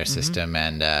Gather system,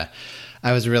 and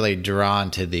I was really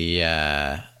drawn to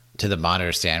the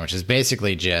monitor stand, which is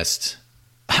basically just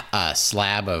a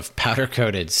slab of powder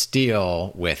coated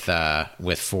steel with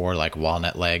 4 like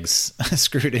walnut legs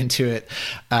screwed into it.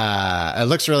 It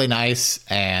looks really nice,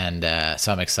 and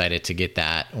so I'm excited to get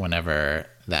that whenever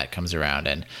that comes around.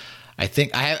 And I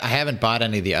think I haven't bought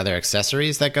any of the other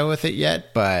accessories that go with it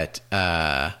yet, but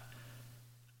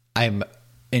I'm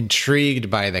intrigued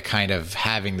by the kind of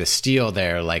having the steel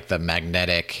there, like the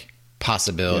magnetic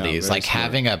possibilities, like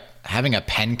smart. having a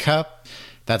pen cup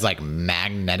that's like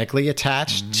magnetically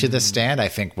attached to the stand, I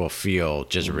think will feel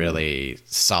just really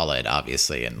solid,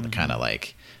 obviously, and kind of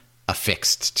like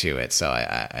affixed to it. So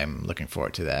I'm looking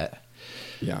forward to that.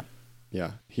 Yeah.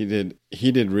 He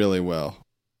did really well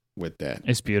with that.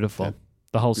 It's beautiful.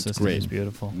 The whole system is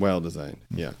beautiful. Well designed.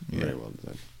 Yeah, very well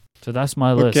designed. So that's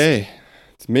my list. Okay,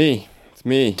 it's me.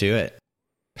 Do it.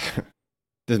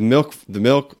 The milk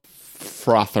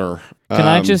frother. Can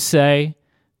I just say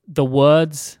the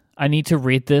words? I need to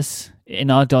read this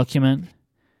in our document.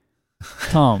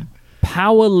 Tom,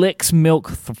 Power Licks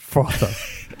Milk Frother.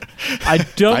 I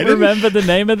don't remember the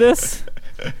name of this.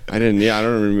 I don't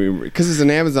remember, because it's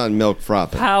an Amazon milk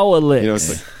frother. Power Licks.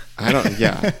 It's like,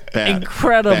 bad.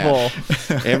 Incredible.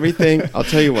 Bad. Everything. I'll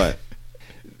tell you what.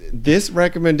 this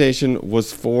recommendation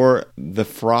was for the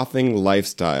frothing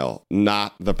lifestyle,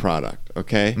 not the product.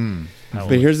 Okay,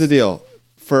 but here's the deal: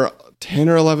 for $10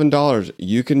 or $11,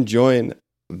 you can join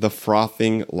the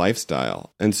frothing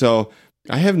lifestyle, and so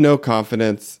I have no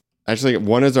confidence. Actually,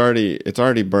 it's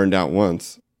already burned out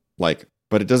once,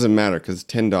 but it doesn't matter because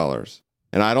it's $10,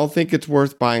 and I don't think it's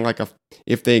worth buying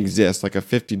if they exist, like a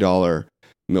 $50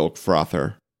 milk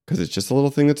frother, because it's just a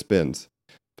little thing that spins.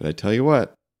 But I tell you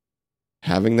what,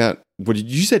 having that,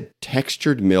 you said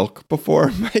textured milk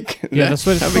before, Mike? Yeah, that's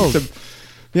what it's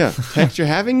called. Texture,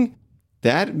 having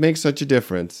that makes such a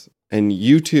difference, and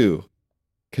you too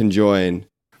can join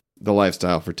the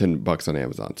lifestyle for $10 on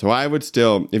Amazon. So I would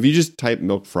still, if you just type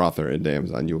milk frother into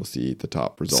Amazon, you will see the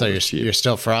top result. So you're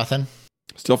still frothing?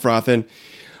 Still frothing.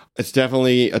 It's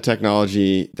definitely a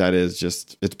technology that is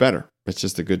it's better. It's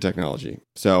just a good technology.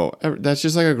 So that's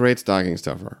just like a great stocking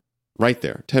stuffer. Right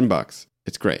there, $10.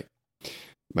 It's great.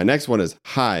 My next one is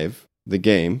Hive, the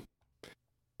game.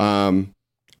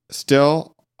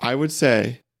 Still, I would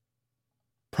say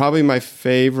probably my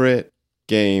favorite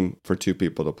game for two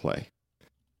people to play.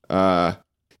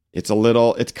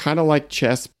 It's kind of like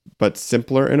chess, but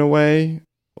simpler in a way,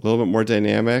 a little bit more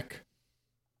dynamic,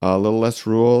 a little less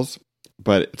rules,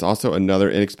 but it's also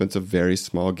another inexpensive, very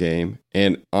small game.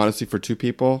 And honestly, for two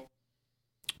people,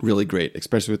 really great,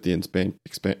 especially with the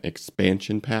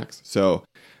expansion packs. So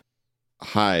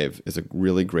Hive is a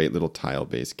really great little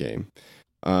tile-based game.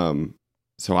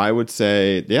 So I would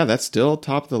say, that's still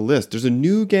top of the list. There's a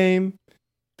new game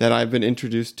that I've been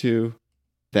introduced to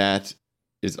that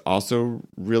is also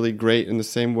really great in the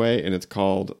same way, and it's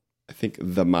called, I think,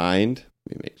 The Mind.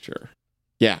 Let me make sure.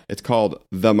 Yeah, it's called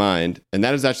The Mind, and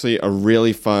that is actually a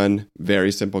really fun,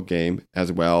 very simple game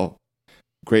as well.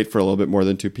 Great for a little bit more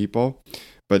than two people.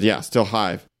 But yeah, still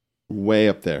Hive, way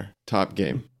up there. Top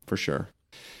game, for sure.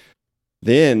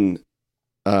 Then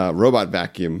Robot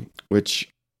Vacuum, which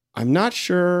I'm not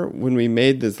sure when we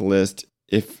made this list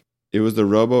if it was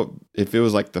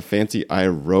like the fancy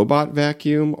iRobot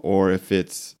vacuum or if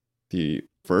it's the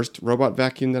first robot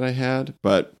vacuum that I had,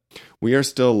 but we are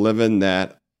still living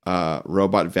that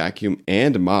robot vacuum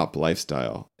and mop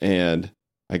lifestyle. And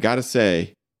I gotta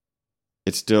say,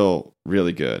 it's still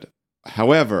really good.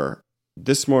 However,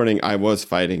 this morning I was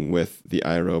fighting with the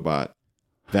iRobot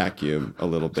vacuum a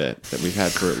little bit that we've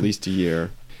had for at least a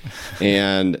year.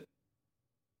 And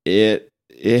it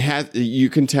has, you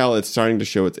can tell it's starting to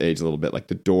show its age a little bit. Like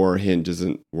the door hinge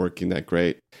isn't working that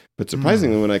great. But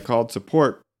surprisingly, when I called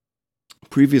support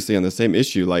previously on the same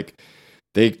issue, like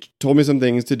they told me some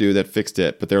things to do that fixed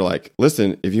it. But they're like,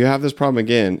 listen, if you have this problem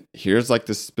again, here's like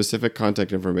this specific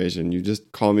contact information. You just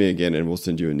call me again and we'll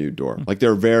send you a new door. Like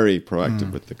they're very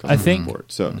proactive with the customer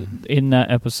support. So in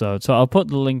that episode, so I'll put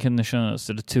the link in the show notes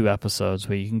to the 2 episodes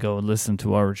where you can go and listen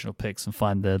to our original picks and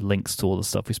find the links to all the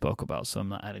stuff we spoke about. So I'm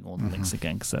not adding all the links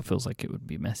again because that feels like it would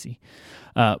be messy.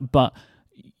 But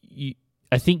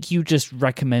I think you just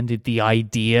recommended the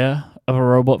idea of a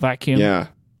robot vacuum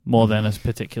more than a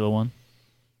particular one.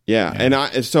 Yeah, and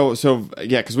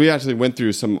because we actually went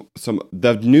through some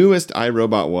the newest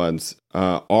iRobot ones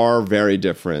are very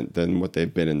different than what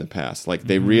they've been in the past. Like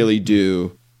they really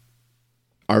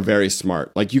are very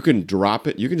smart. Like you can drop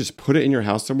it, you can just put it in your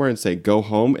house somewhere and say go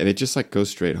home, and it just like goes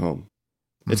straight home.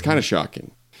 It's kind of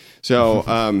shocking. So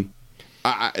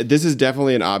this is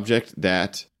definitely an object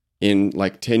that in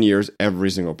like 10 years every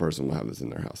single person will have this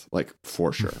in their house, like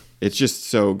for sure. It's just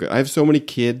so good. I have so many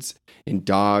kids and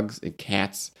dogs and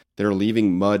cats that are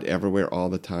leaving mud everywhere all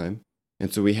the time.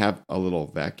 And so we have a little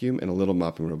vacuum and a little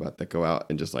mopping robot that go out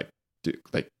and just like do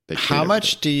like they How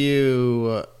much do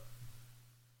you,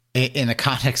 in the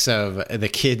context of the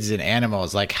kids and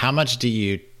animals, like how much do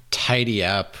you tidy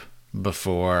up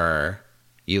before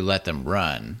you let them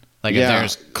run? Like if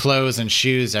there's clothes and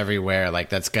shoes everywhere, like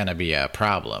that's gonna be a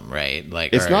problem, right?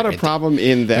 Like it's not a problem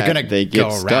in that they get go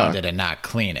stuck. Around it and not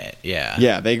clean it.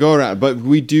 Yeah, they go around, but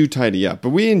we do tidy up. But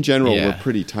we in general we're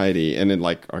pretty tidy, and then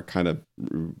like are kind of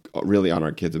really on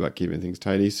our kids about keeping things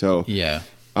tidy. So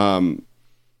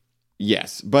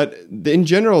yes, but in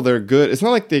general they're good. It's not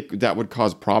like that would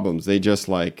cause problems. They just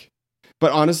like.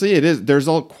 But honestly, it is. There's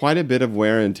quite a bit of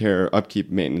wear and tear,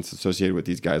 upkeep, maintenance associated with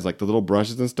these guys. Like the little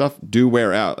brushes and stuff do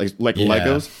wear out. Like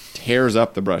Legos tears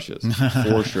up the brushes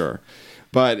for sure.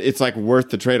 But it's like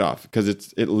worth the trade off because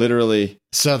it literally.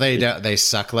 So they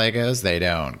suck Legos. They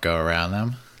don't go around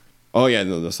them. Oh yeah,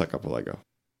 no, they'll suck up a Lego.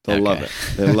 They'll love it.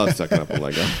 They love sucking up a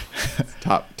Lego.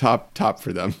 Top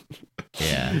for them.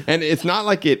 Yeah. And it's not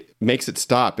like it makes it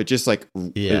stop. It just like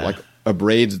it like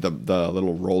abrades the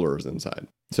little rollers inside.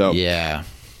 So yeah,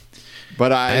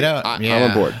 but I'm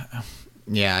on board.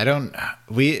 Yeah, I don't.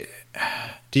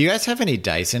 Do you guys have any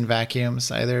Dyson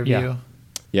vacuums? Either of you?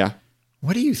 Yeah.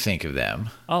 What do you think of them?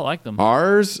 I like them.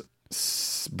 Ours,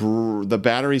 the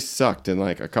battery sucked in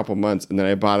like a couple months, and then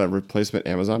I bought a replacement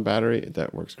Amazon battery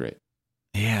that works great.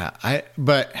 Yeah,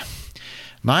 but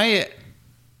my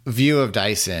view of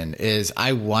Dyson is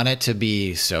I want it to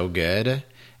be so good,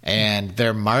 and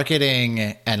their marketing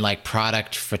and like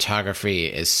product photography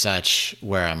is such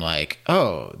where I'm like,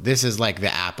 oh, this is like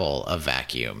the Apple of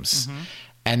vacuums. Mm-hmm.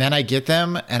 And then I get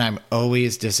them and I'm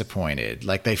always disappointed.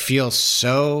 Like they feel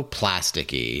so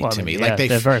plasticky to me. Like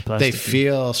they're very plasticky. They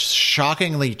feel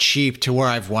shockingly cheap to where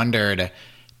I've wondered,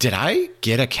 did I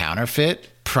get a counterfeit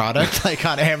product like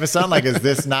on Amazon? Like, is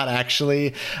this not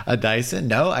actually a Dyson?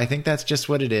 No, I think that's just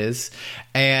what it is.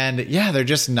 And yeah, they're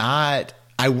just not.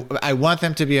 I want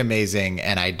them to be amazing,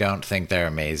 and I don't think they're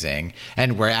amazing.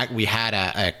 And we had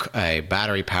a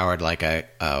battery powered like a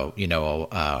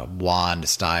wand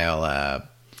style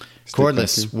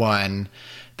cordless one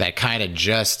that kind of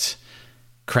just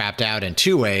crapped out in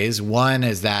two ways. One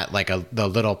is that like the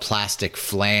little plastic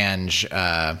flange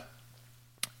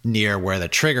near where the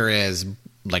trigger is,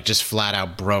 like just flat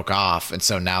out broke off, and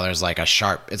so now there's like a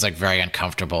sharp, it's like very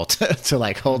uncomfortable to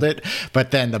like hold it,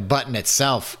 but then the button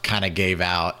itself kind of gave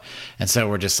out, and so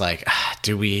we're just like,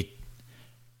 do we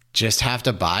just have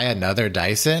to buy another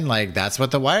Dyson? Like that's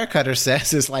what the Wirecutter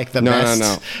says is like the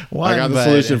best one. I got the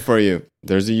solution for you.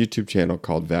 There's a YouTube channel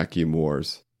called Vacuum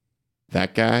Wars.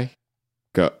 That guy,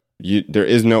 there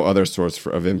is no other source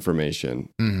of information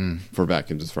for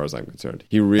vacuums as far as I'm concerned.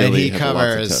 He really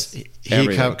covers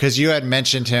because you had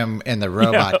mentioned him in the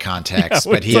robot context,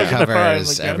 but he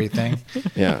covers everything.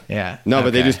 Yeah. No,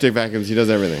 but they do stick vacuums. He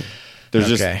does everything.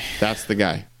 That's the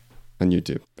guy on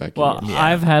YouTube.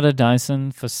 I've had a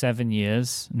Dyson for 7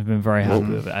 years and I've been very happy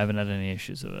with it. I haven't had any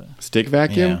issues with it. Stick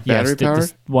vacuum? Battery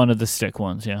powered? One of the stick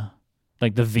ones,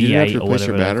 like the V8 or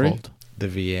whatever they're called. The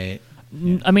V8.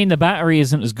 I mean, the battery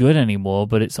isn't as good anymore,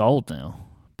 but it's old now.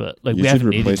 But like we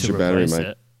haven't needed to replace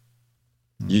it.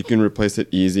 You can replace it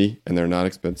easy, and they're not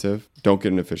expensive. Don't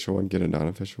get an official one; get a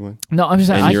non-official one. No, I'm just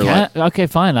saying I can't. Okay,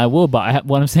 fine, I will. But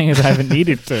what I'm saying is I haven't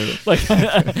needed to. Like,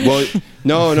 well,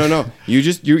 no.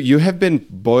 You have been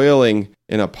boiling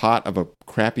in a pot of a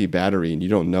crappy battery, and you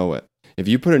don't know it. If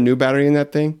you put a new battery in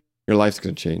that thing, your life's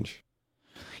going to change.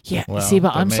 Yeah, see,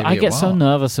 but I get so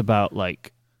nervous about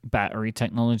like battery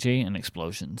technology and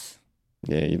explosions.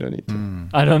 Yeah, you don't need to.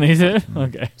 I don't need it?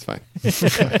 Okay. It's fine.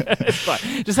 It's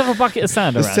fine. Just have a bucket of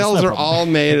sand around. The cells are all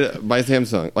made by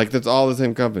Samsung. Like, that's all the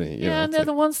same company. And they're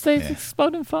the ones that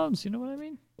explode in phones. You know what I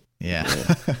mean? Yeah.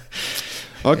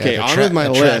 Okay, on with my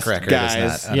list,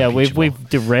 guys. Yeah, we've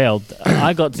derailed.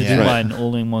 I got to do mine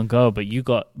all in one go, but you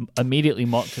got immediately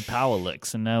mocked to power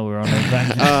licks, and now we're on a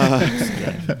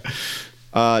vacuum.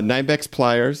 Nybex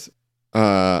pliers.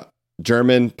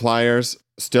 German pliers,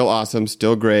 still awesome,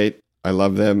 still great. I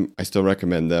love them. I still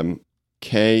recommend them.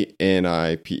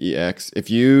 KNIPEX. If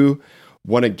you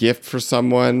want a gift for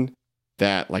someone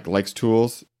that likes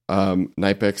tools,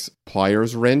 Nybex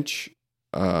pliers wrench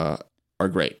are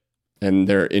great, and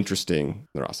they're interesting.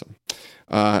 They're awesome.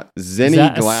 Zenni Is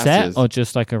that glasses, a set or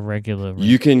just like a regular wrench?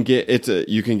 You can get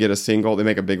a single. They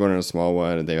make a big one and a small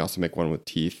one, and they also make one with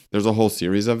teeth. There's a whole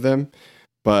series of them.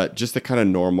 But just the kind of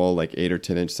normal, like 8 or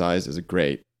 10 inch size is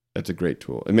that's a great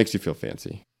tool. It makes you feel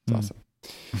fancy. It's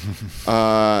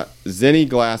awesome. Zenni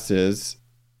glasses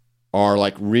are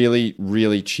like really,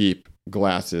 really cheap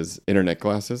glasses, internet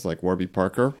glasses like Warby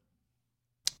Parker.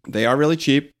 They are really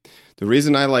cheap. The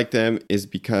reason I like them is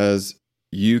because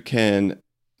you can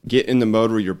get in the mode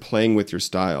where you're playing with your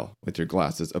style, with your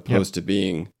glasses, opposed to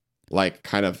being like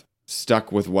kind of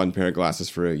stuck with one pair of glasses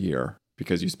for a year,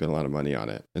 because you spend a lot of money on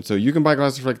it. And so you can buy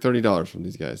glasses for like $30 from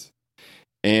these guys.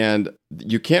 And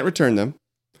you can't return them.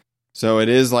 So it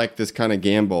is like this kind of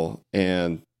gamble.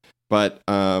 But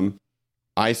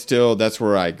that's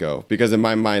where I go. Because in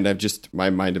my mind, my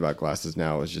mind about glasses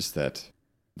now is just that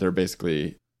they're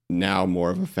basically now more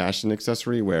of a fashion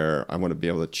accessory where I want to be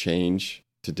able to change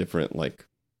to different like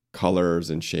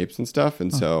colors and shapes and stuff.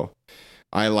 And so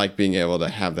I like being able to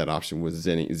have that option with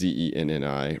Zenni,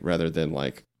 Zenni, rather than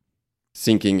like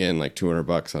sinking in like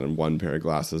 $200 on one pair of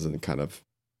glasses and kind of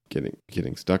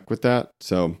getting stuck with that.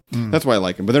 So that's why I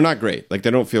like them, but they're not great. Like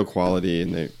they don't feel quality,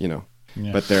 and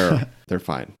but they're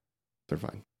fine. They're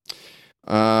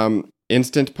fine.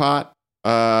 Instant Pot.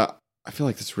 I feel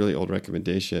like this really old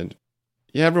recommendation.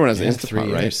 Yeah, everyone has an Instant Pot,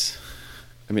 right?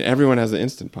 I mean, everyone has an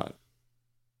Instant Pot.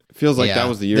 It feels like that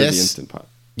was the year of the Instant Pot.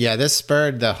 Yeah, this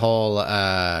spurred the whole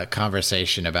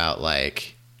conversation about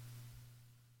like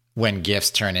when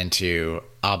gifts turn into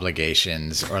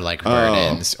obligations or like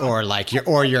burdens, or like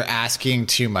you're asking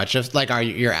too much of, like,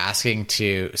 you're asking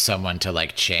to someone to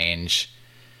like change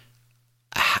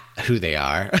who they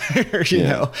are, you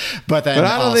know, but I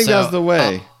don't think that's the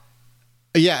way.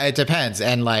 Yeah, it depends.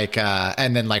 And like,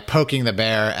 and then like poking the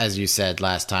bear, as you said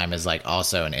last time, is like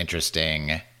also an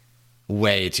interesting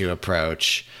way to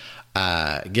approach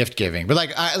gift giving. But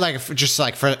like,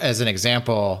 as an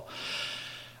example,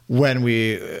 when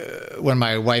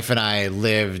my wife and I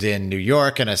lived in New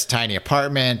York in a tiny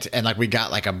apartment, and like we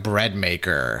got like a bread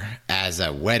maker as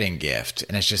a wedding gift,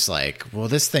 and it's just like, well,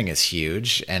 this thing is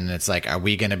huge, and it's like, are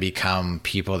we going to become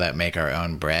people that make our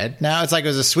own bread now? It's like, it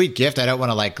was a sweet gift. I don't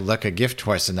want to like look a gift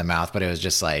horse in the mouth, but it was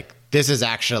just like, this is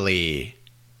actually,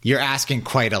 you're asking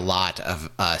quite a lot of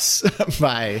us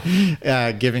by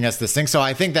giving us this thing. So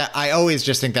I think that, I always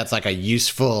just think that's like a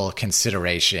useful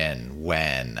consideration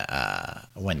when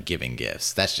giving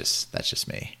gifts. That's just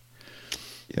me.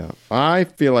 Yeah, I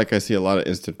feel like I see a lot of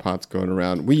Instant Pots going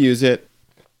around. We use it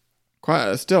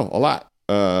still a lot.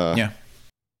 But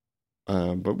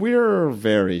we're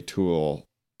very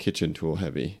kitchen tool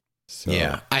heavy. So,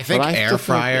 yeah, I think air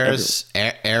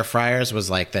fryers was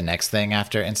like the next thing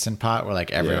after Instant Pot, where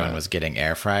like everyone was getting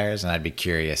air fryers, and I'd be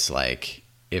curious like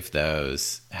if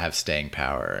those have staying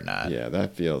power or not. Yeah,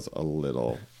 that feels a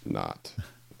little not.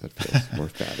 That feels more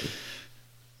fatty.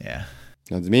 Yeah,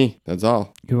 that's me. That's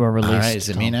all. You are released. All right, is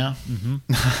it me now?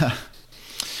 Mm-hmm.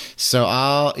 So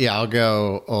I'll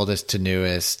go oldest to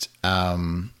newest.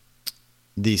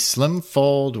 The Slim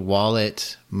Fold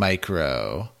Wallet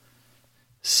Micro.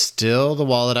 Still the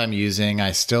wallet I'm using.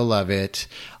 I still love it.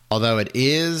 Although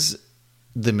the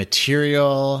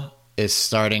material is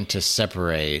starting to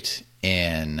separate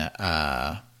in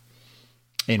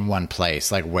one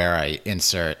place, like where I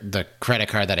insert the credit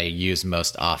card that I use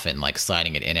most often, like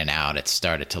sliding it in and out, it's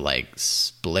started to like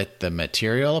split the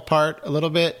material apart a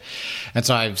little bit. And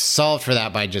so I've solved for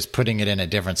that by just putting it in a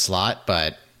different slot,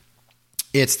 but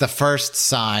it's the first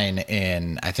sign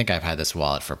I think I've had this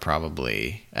wallet for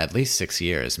probably at least 6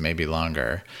 years, maybe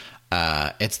longer.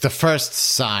 It's the first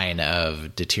sign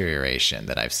of deterioration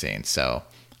that I've seen. So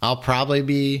I'll probably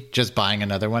be just buying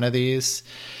another one of these.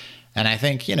 And I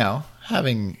think,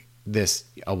 having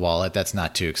a wallet that's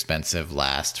not too expensive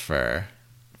last for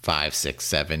 5, 6,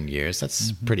 7 years,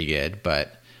 that's pretty good.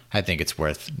 But I think it's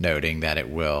worth noting that it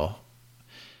will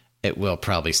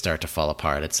probably start to fall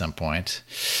apart at some point.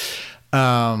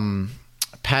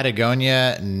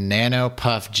 Patagonia Nano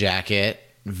Puff jacket,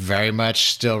 very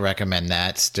much still recommend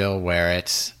that, still wear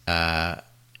it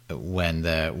when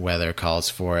the weather calls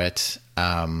for it.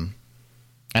 And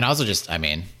also just, I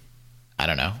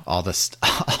don't know, all the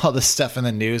stuff in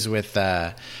the news with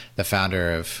the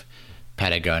founder of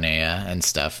Patagonia and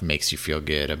stuff makes you feel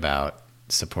good about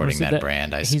supporting that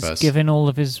brand, I suppose. He's given all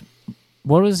of his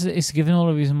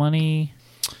money.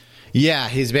 Yeah,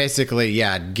 he's basically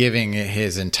giving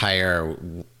his entire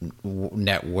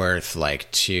net worth like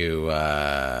to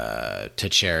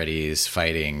charities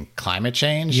fighting climate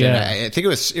change. Yeah. And I think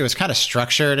it was kind of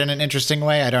structured in an interesting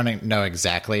way. I don't know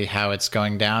exactly how it's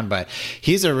going down, but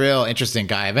he's a real interesting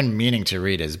guy. I've been meaning to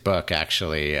read his book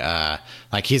actually.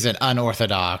 Like he's an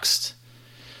unorthodox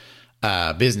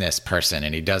business person,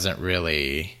 and he doesn't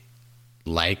really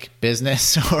like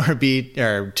business or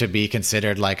to be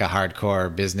considered like a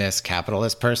hardcore business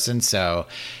capitalist person. So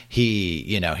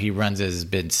he runs his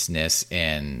business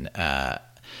in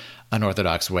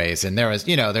unorthodox ways. And there was,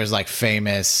 there's like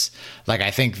famous, like I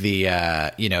think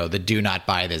the do not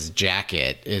buy this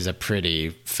jacket is a pretty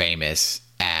famous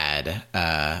ad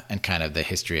and kind of the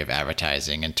history of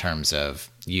advertising in terms of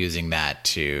using that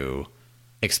to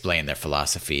explain their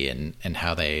philosophy and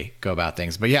how they go about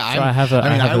things. But yeah, I have a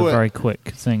very quick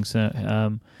thing. So,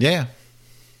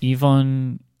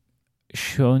 Yvon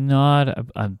Chouinard,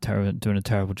 I'm doing a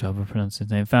terrible job of pronouncing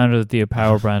his name, founder of the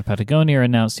apparel brand Patagonia,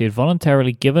 announced he had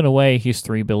voluntarily given away his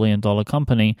 $3 billion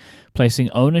company,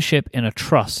 placing ownership in a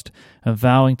trust and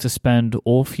vowing to spend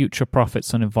all future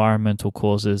profits on environmental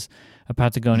causes. A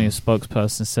Patagonia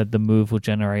spokesperson said the move will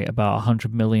generate about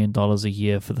 $100 million a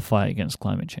year for the fight against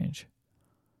climate change.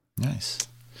 Nice.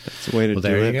 That's the way to do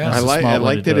it. I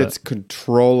like that it's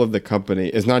control of the company.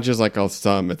 It's not just like a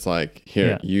sum. It's like,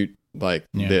 here, you like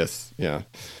this. Yeah.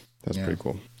 That's pretty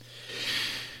cool.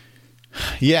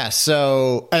 Yeah.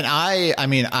 So, and I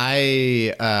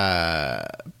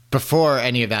before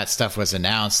any of that stuff was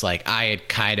announced, like I had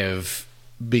kind of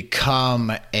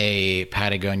become a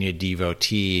Patagonia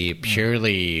devotee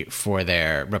purely for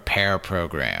their repair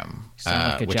program.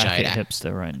 Sound like a jacket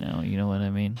hipster right now. You know what I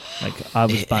mean? Like I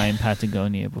was buying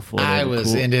Patagonia before. I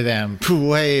was into them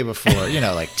way before.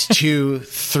 Like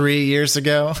 2-3 years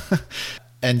ago,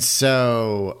 and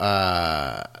so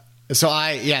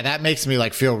that makes me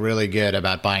like feel really good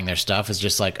about buying their stuff. It's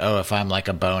just like, oh, if I'm like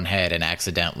a bonehead and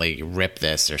accidentally rip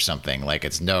this or something, like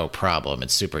it's no problem.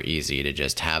 It's super easy to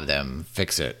just have them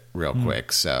fix it real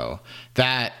quick. So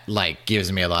that like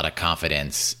gives me a lot of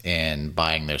confidence in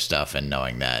buying their stuff and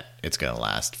knowing that it's going to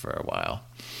last for a while.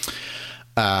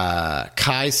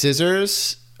 Kai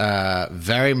scissors,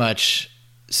 very much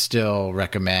still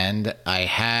recommend. I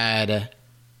had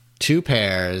 2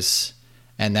 pairs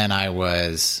and then I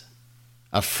was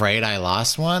afraid I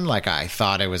lost one. Like I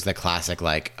thought it was the classic,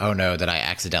 like, oh no, did I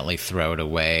accidentally throw it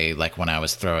away? Like when I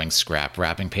was throwing scrap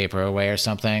wrapping paper away or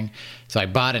something. So I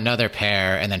bought another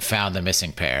pair and then found the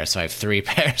missing pair. So I have 3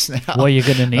 pairs now. Well, you're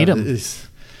going to need them.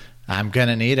 I'm going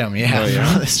to need them. Yeah. For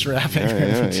all this wrapping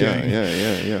paper.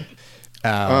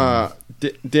 Yeah.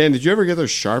 Dan, did you ever get those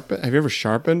sharpened? Have you ever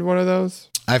sharpened one of those?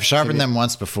 I've sharpened them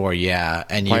once before. Yeah.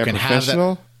 And you can have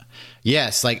them.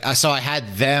 Yes, like so I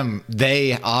had them.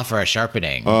 They offer a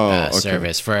sharpening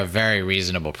service for a very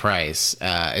reasonable price.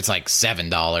 It's like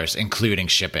 $7, including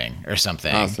shipping or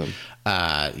something. Awesome.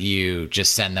 You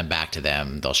just send them back to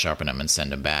them. They'll sharpen them and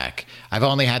send them back. I've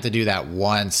only had to do that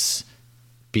once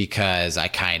because I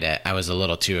was a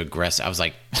little too aggressive. I was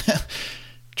like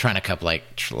trying to cup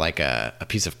like a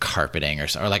piece of carpeting or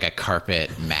like a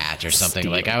carpet mat or something.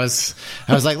 Like I was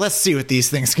like, let's see what these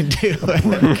things can do.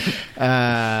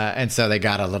 And so they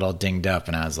got a little dinged up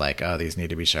and I was like, oh, these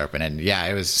need to be sharpened. And yeah,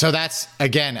 it was, so that's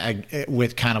again,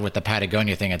 with the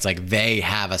Patagonia thing, it's like they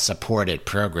have a supported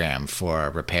program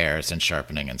for repairs and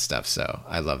sharpening and stuff. So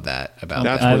I love that about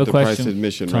that's that. I have a question. Price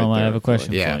admission Tom, right there. I have a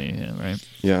question for you, right?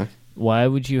 Yeah. Why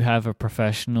would you have a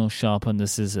professional sharpen the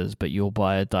scissors, but you'll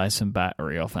buy a Dyson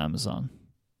battery off Amazon?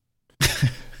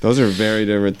 Those are very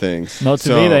different things. Not to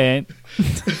me, they ain't.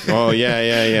 Oh,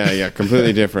 yeah.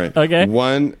 Completely different. Okay.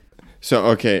 What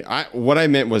I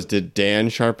meant was, did Dan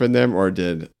sharpen them or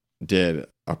did a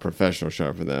professional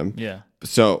sharpen them? Yeah.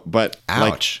 So, but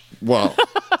ouch. Like, well,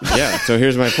 yeah. So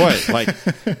here's my point. Like,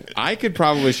 I could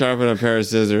probably sharpen a pair of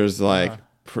scissors, like,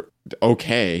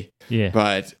 okay. Yeah.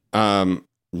 But,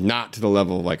 not to the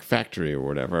level of like factory or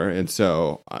whatever. And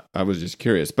so I was just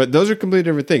curious. But those are completely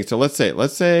different things. So let's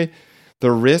say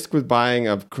the risk with buying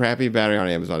a crappy battery on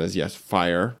Amazon is, yes,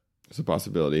 fire is a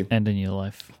possibility. End in your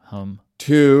life.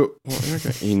 2, well, you're not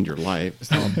going to end your life.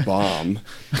 It's not a bomb.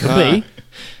 Could be.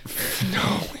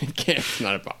 No, it can't. It's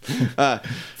not a bomb.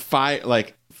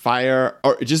 Fire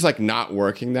or just like not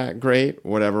working that great,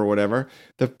 whatever.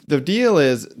 The deal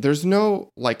is there's no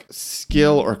like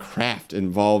skill or craft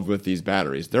involved with these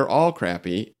batteries. They're all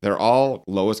crappy. They're all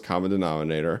lowest common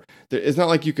denominator. It's not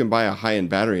like you can buy a high-end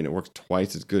battery and it works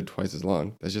twice as good, twice as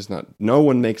long. That's just not. No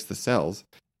one makes the cells.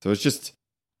 So it's just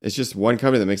one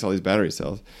company that makes all these battery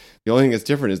cells. The only thing that's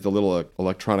different is the little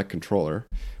electronic controller,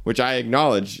 which I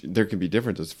acknowledge there can be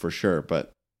differences for sure,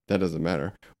 but that doesn't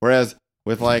matter. Whereas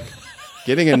with like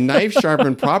getting a knife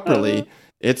sharpened properly,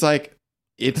 it's like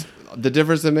it's the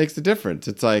difference that makes the difference.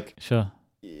 It's like sure.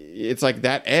 It's like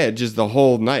that edge is the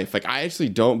whole knife. Like I actually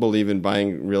don't believe in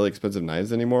buying really expensive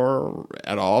knives anymore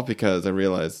at all because I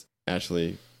realize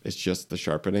actually it's just the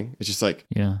sharpening. It's just like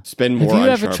spend more on sharpening.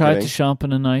 Have you ever tried to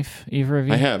sharpen a knife, either of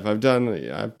you? I have.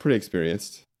 I'm pretty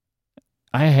experienced.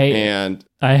 I hate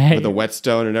with the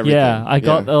whetstone and everything. Yeah, I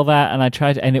got all that and I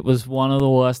tried, and it was one of the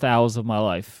worst hours of my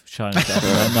life trying to sharpen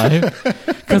that knife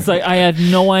because I had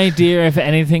no idea if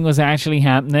anything was actually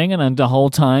happening, and I'm the whole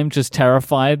time just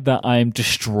terrified that I'm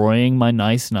destroying my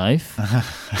nice knife.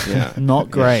 Yeah, not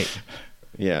great.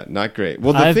 Yeah, not great.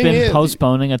 Well, I've been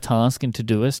postponing a task in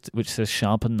Todoist which says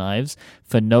sharpen knives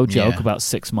for no joke about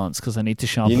 6 months because I need to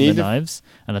sharpen the knives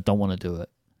and I don't want to do it.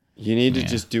 You need to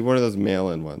just do one of those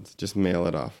mail-in ones. Just mail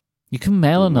it off. You can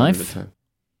mail a knife?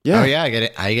 Yeah. Oh, yeah.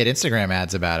 I get Instagram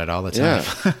ads about it all the time.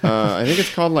 Yeah. I think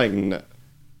it's called like,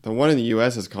 the one in the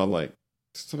U.S. is called like,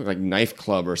 something like Knife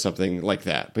Club or something like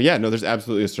that. But yeah, no, there's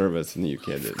absolutely a service in the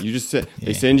UK. You just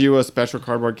they send you a special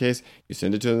cardboard case. You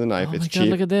send it to the knife. It's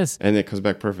cheap. Look at this. And it comes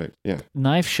back perfect. Yeah.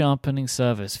 Knife sharpening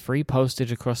service. Free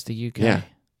postage across the UK.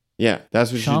 Yeah.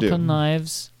 That's what you do. Sharpen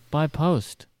knives by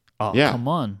post. Oh, come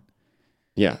on.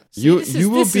 Yeah, See,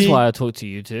 this is why I talk to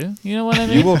you two. You know what I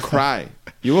mean? You will cry.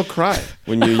 You will cry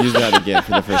when you use that again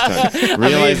for the first time,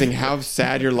 realizing how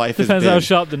sad your life has been. Depends how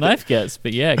sharp the knife gets,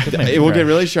 but yeah, it will get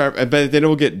really sharp, but then it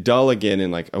will get dull again in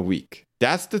like a week.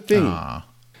 That's the thing.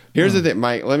 Here's the thing,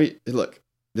 Mike. Let me look.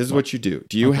 this is what you do.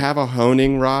 Do you have a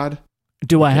honing rod?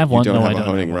 Do I have one? You don't no, have I don't a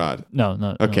honing rod.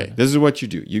 No. Okay, no. this is what you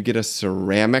do. You get a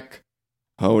ceramic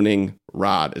honing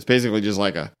rod. It's basically just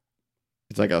like a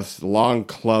long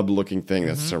club-looking thing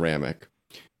that's ceramic.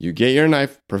 You get your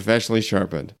knife professionally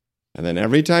sharpened, and then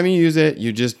every time you use it,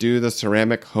 you just do the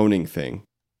ceramic honing thing,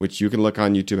 which you can look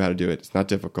on YouTube how to do it. It's not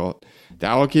difficult.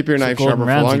 That will keep your knife sharper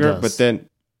for longer, but then...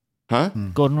 Huh?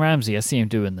 Gordon Ramsay, I see him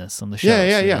doing this on the show.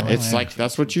 Yeah. It's like,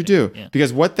 that's what you do. Yeah.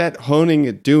 Because what that honing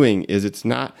is doing is it's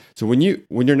not... So when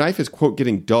your knife is, quote,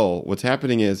 getting dull, what's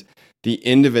happening is the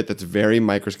end of it that's very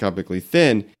microscopically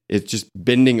thin is just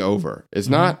bending over. It's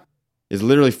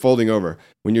literally folding over.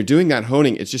 When you're doing that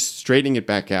honing, it's just straightening it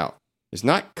back out. It's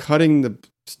not cutting the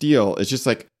steel. It's just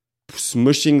like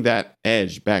smushing that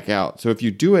edge back out. So if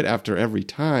you do it after every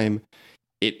time,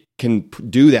 it can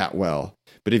do that well.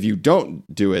 But if you don't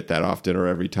do it that often or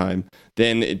every time,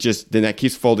 then that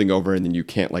keeps folding over, and then you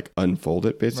can't like unfold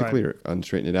it basically or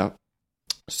unstraighten it out.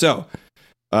 So,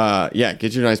 get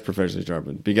your knives professionally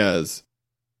sharpened because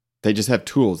they just have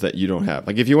tools that you don't have.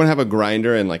 Like if you want to have a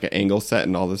grinder and like an angle set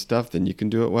and all this stuff, then you can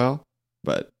do it well.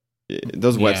 But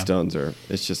those whetstones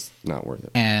it's just not worth it.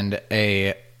 And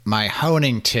my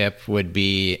honing tip would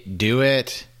be do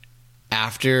it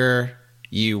after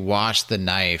you wash the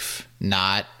knife,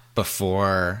 not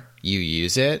before you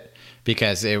use it,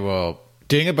 because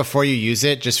doing it before you use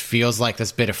it just feels like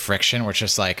this bit of friction where it's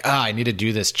just like, I need to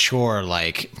do this chore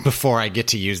like before I get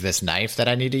to use this knife that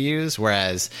I need to use.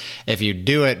 Whereas if you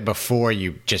do it before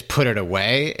you just put it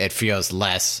away, it feels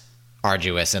less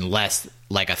arduous and less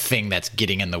like a thing that's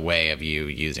getting in the way of you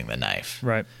using the knife.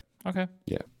 Right. Okay.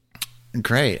 Yeah.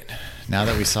 Great. Now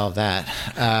that we solved that.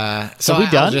 So we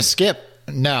done? I'll just skip.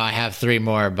 No, I have 3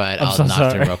 more, but I'll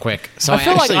knock through real quick. So I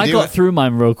feel like I got through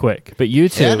mine real quick, but you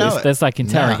two, there's like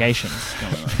interrogations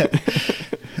going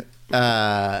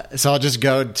on. So I'll just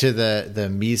go to the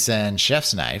Misen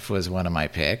chef's knife was one of my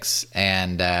picks.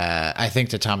 And I think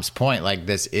to Tom's point, like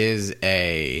this is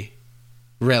a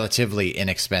relatively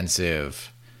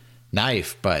inexpensive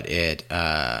knife, but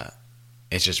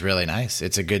it's just really nice.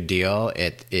 It's a good deal.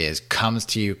 It comes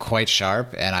to you quite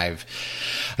sharp, and I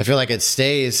feel like it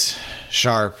stays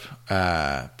sharp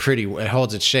it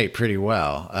holds its shape pretty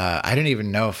well. I didn't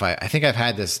even know if I think I've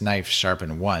had this knife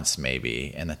sharpened once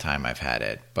maybe in the time I've had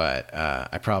it, but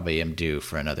I probably am due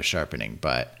for another sharpening.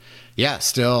 But yeah,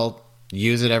 still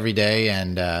use it every day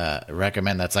and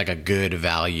recommend. That's like a good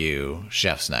value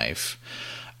chef's knife.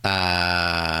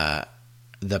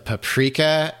 The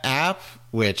Paprika app,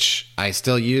 which I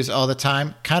still use all the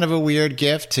time. Kind of a weird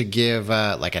gift to give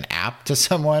like an app to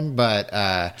someone, but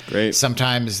great.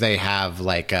 Sometimes they have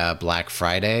like Black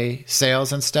Friday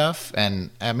sales and stuff. And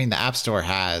I mean, the App Store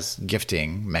has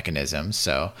gifting mechanisms,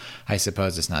 so I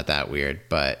suppose it's not that weird.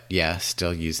 But yeah,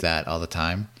 still use that all the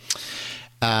time.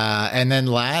 And then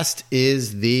last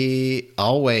is the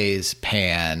Always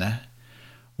Pan,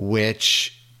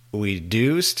 which we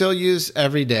do still use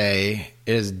every day.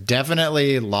 It has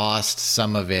definitely lost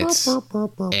some of its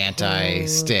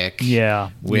anti-stick.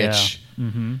 Yeah. Which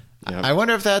I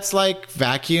wonder if that's like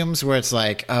vacuums where it's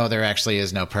like, oh, there actually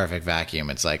is no perfect vacuum.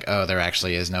 It's like, oh, there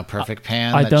actually is no perfect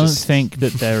pan. I don't think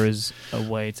that there is a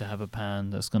way to have a pan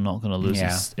that's not going to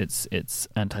lose its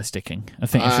anti-sticking. I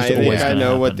think it's just always going to happen. I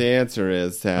know what the answer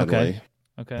is, sadly.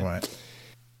 Okay. What?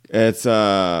 It's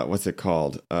what's it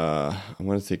called? I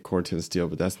want to say Corten steel,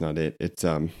 but that's not it. It's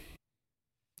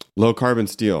low carbon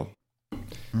steel.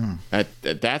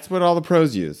 That's what all the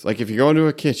pros use. Like if you go into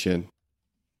a kitchen,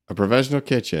 a professional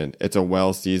kitchen, it's a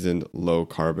well seasoned low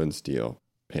carbon steel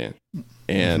pan.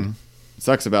 And what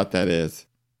sucks about that is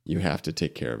you have to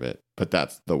take care of it. But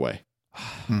that's the way.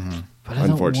 But I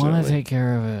don't want to take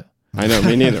care of it. I know,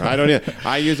 me neither. I don't either.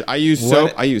 I use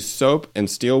soap. I use soap and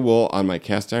steel wool on my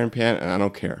cast iron pan, and I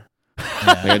don't care.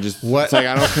 It's like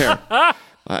I don't care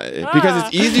because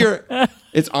it's easier.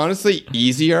 It's honestly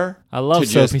easier. I love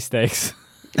soapy steaks.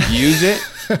 Use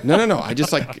it. No. I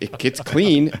just like it gets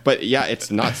clean, but yeah, it's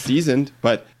not seasoned,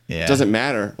 but it doesn't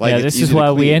matter. Like this is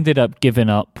why we ended up giving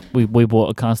up. We bought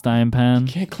a cast iron pan.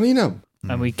 You can't clean them.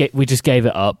 And we just gave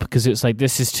it up because it's like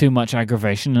this is too much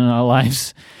aggravation in our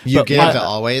lives. You gave the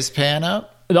Always Pan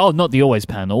up? Oh, not the Always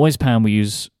Pan. The Always Pan we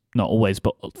use not always,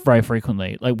 but very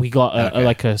frequently. Like we got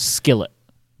like a skillet,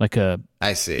 like a.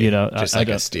 I see. Just like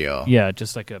a steel. Yeah,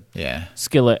 just like a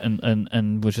skillet,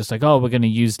 and we're just like, oh, we're going to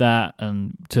use that,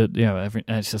 and and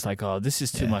it's just like, oh, this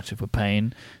is too much of a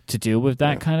pain to deal with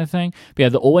that kind of thing. But yeah,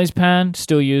 the Always Pan,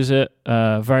 still use it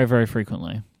very, very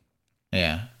frequently.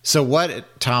 Yeah. So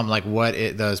Tom,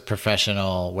 those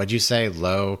professional, what'd you say,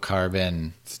 low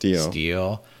carbon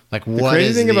steel? Like the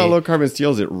crazy thing about low carbon steel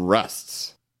is it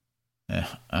rusts.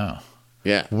 Oh.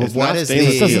 Yeah. Well, what is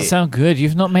this doesn't sound good.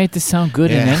 You've not made this sound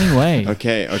good in any way.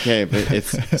 Okay, but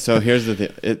it's so here's the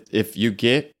thing. If you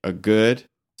get a good,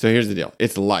 so here's the deal.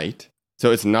 It's light.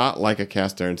 So it's not like a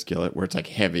cast iron skillet where it's like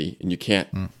heavy and you can't,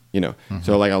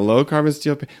 So like a low carbon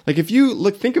steel, like if you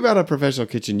think about a professional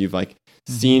kitchen you've like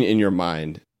seen in your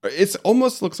mind, it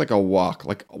almost looks like a wok.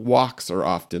 Like woks are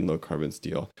often low carbon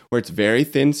steel where it's very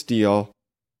thin steel.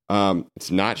 It's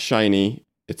not shiny.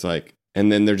 It's like, and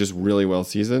then they're just really well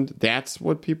seasoned. That's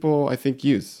what people, I think,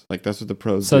 use. Like, that's what the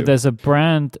pros do. So there's a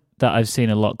brand that I've seen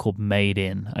a lot called Made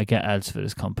In. I get ads for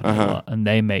this company a lot, and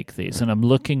they make these. And I'm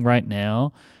looking right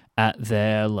now at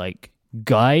their, like,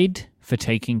 guide for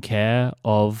taking care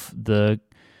of they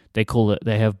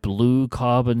have blue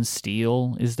carbon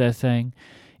steel is their thing.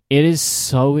 It is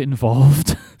so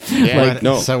involved. Yeah,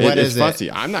 so what is fussy.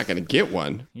 I'm not going to get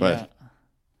one, but... Yeah.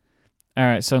 All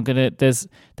right, so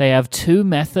they have two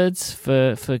methods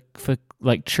for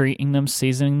like treating them,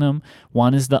 seasoning them.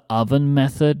 One is the oven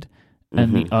method,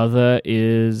 and the other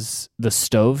is the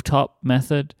stovetop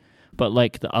method. But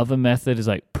like the oven method is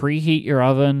like preheat your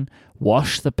oven,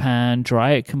 wash the pan,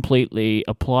 dry it completely,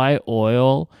 apply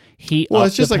oil, heat up the pan. Well,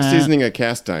 it's just like seasoning a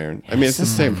cast iron. I mean, it's the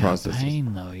same process.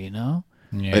 Pain though, you know?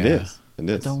 Yeah. It is. I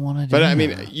don't want to do But that. I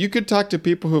mean, you could talk to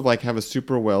people who like have a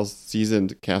super well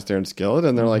seasoned cast iron skillet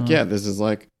and they're like, yeah, this is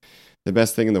like the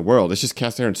best thing in the world. It's just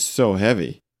cast iron's so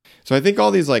heavy. So I think all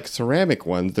these like ceramic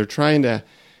ones, they're trying to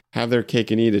have their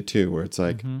cake and eat it too, where it's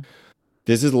like,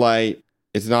 this is light,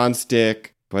 it's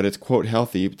non-stick, but it's quote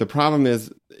healthy. The problem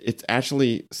is it's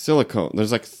actually silicone.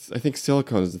 There's like, I think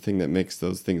silicone is the thing that makes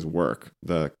those things work,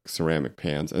 the ceramic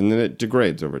pans. And then it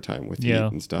degrades over time with heat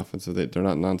and stuff. And so they're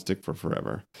not non-stick for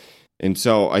forever. And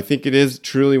so I think it is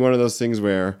truly one of those things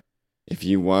where if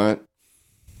you want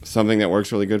something that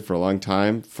works really good for a long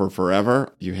time, for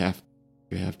forever, you have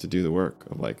to do the work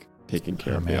of like taking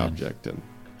care of the object and,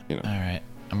 you know. All right.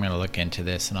 I'm going to look into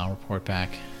this and I'll report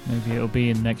back. Maybe it'll be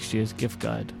in next year's gift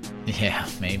guide. Yeah,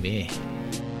 maybe.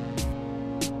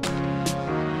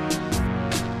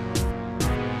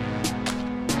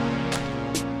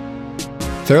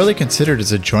 Thoroughly Considered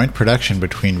is a joint production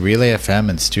between Relay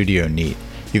FM and Studio Neat.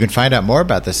 You can find out more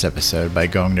about this episode by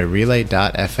going to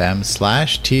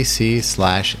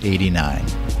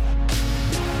relay.fm/tc/89.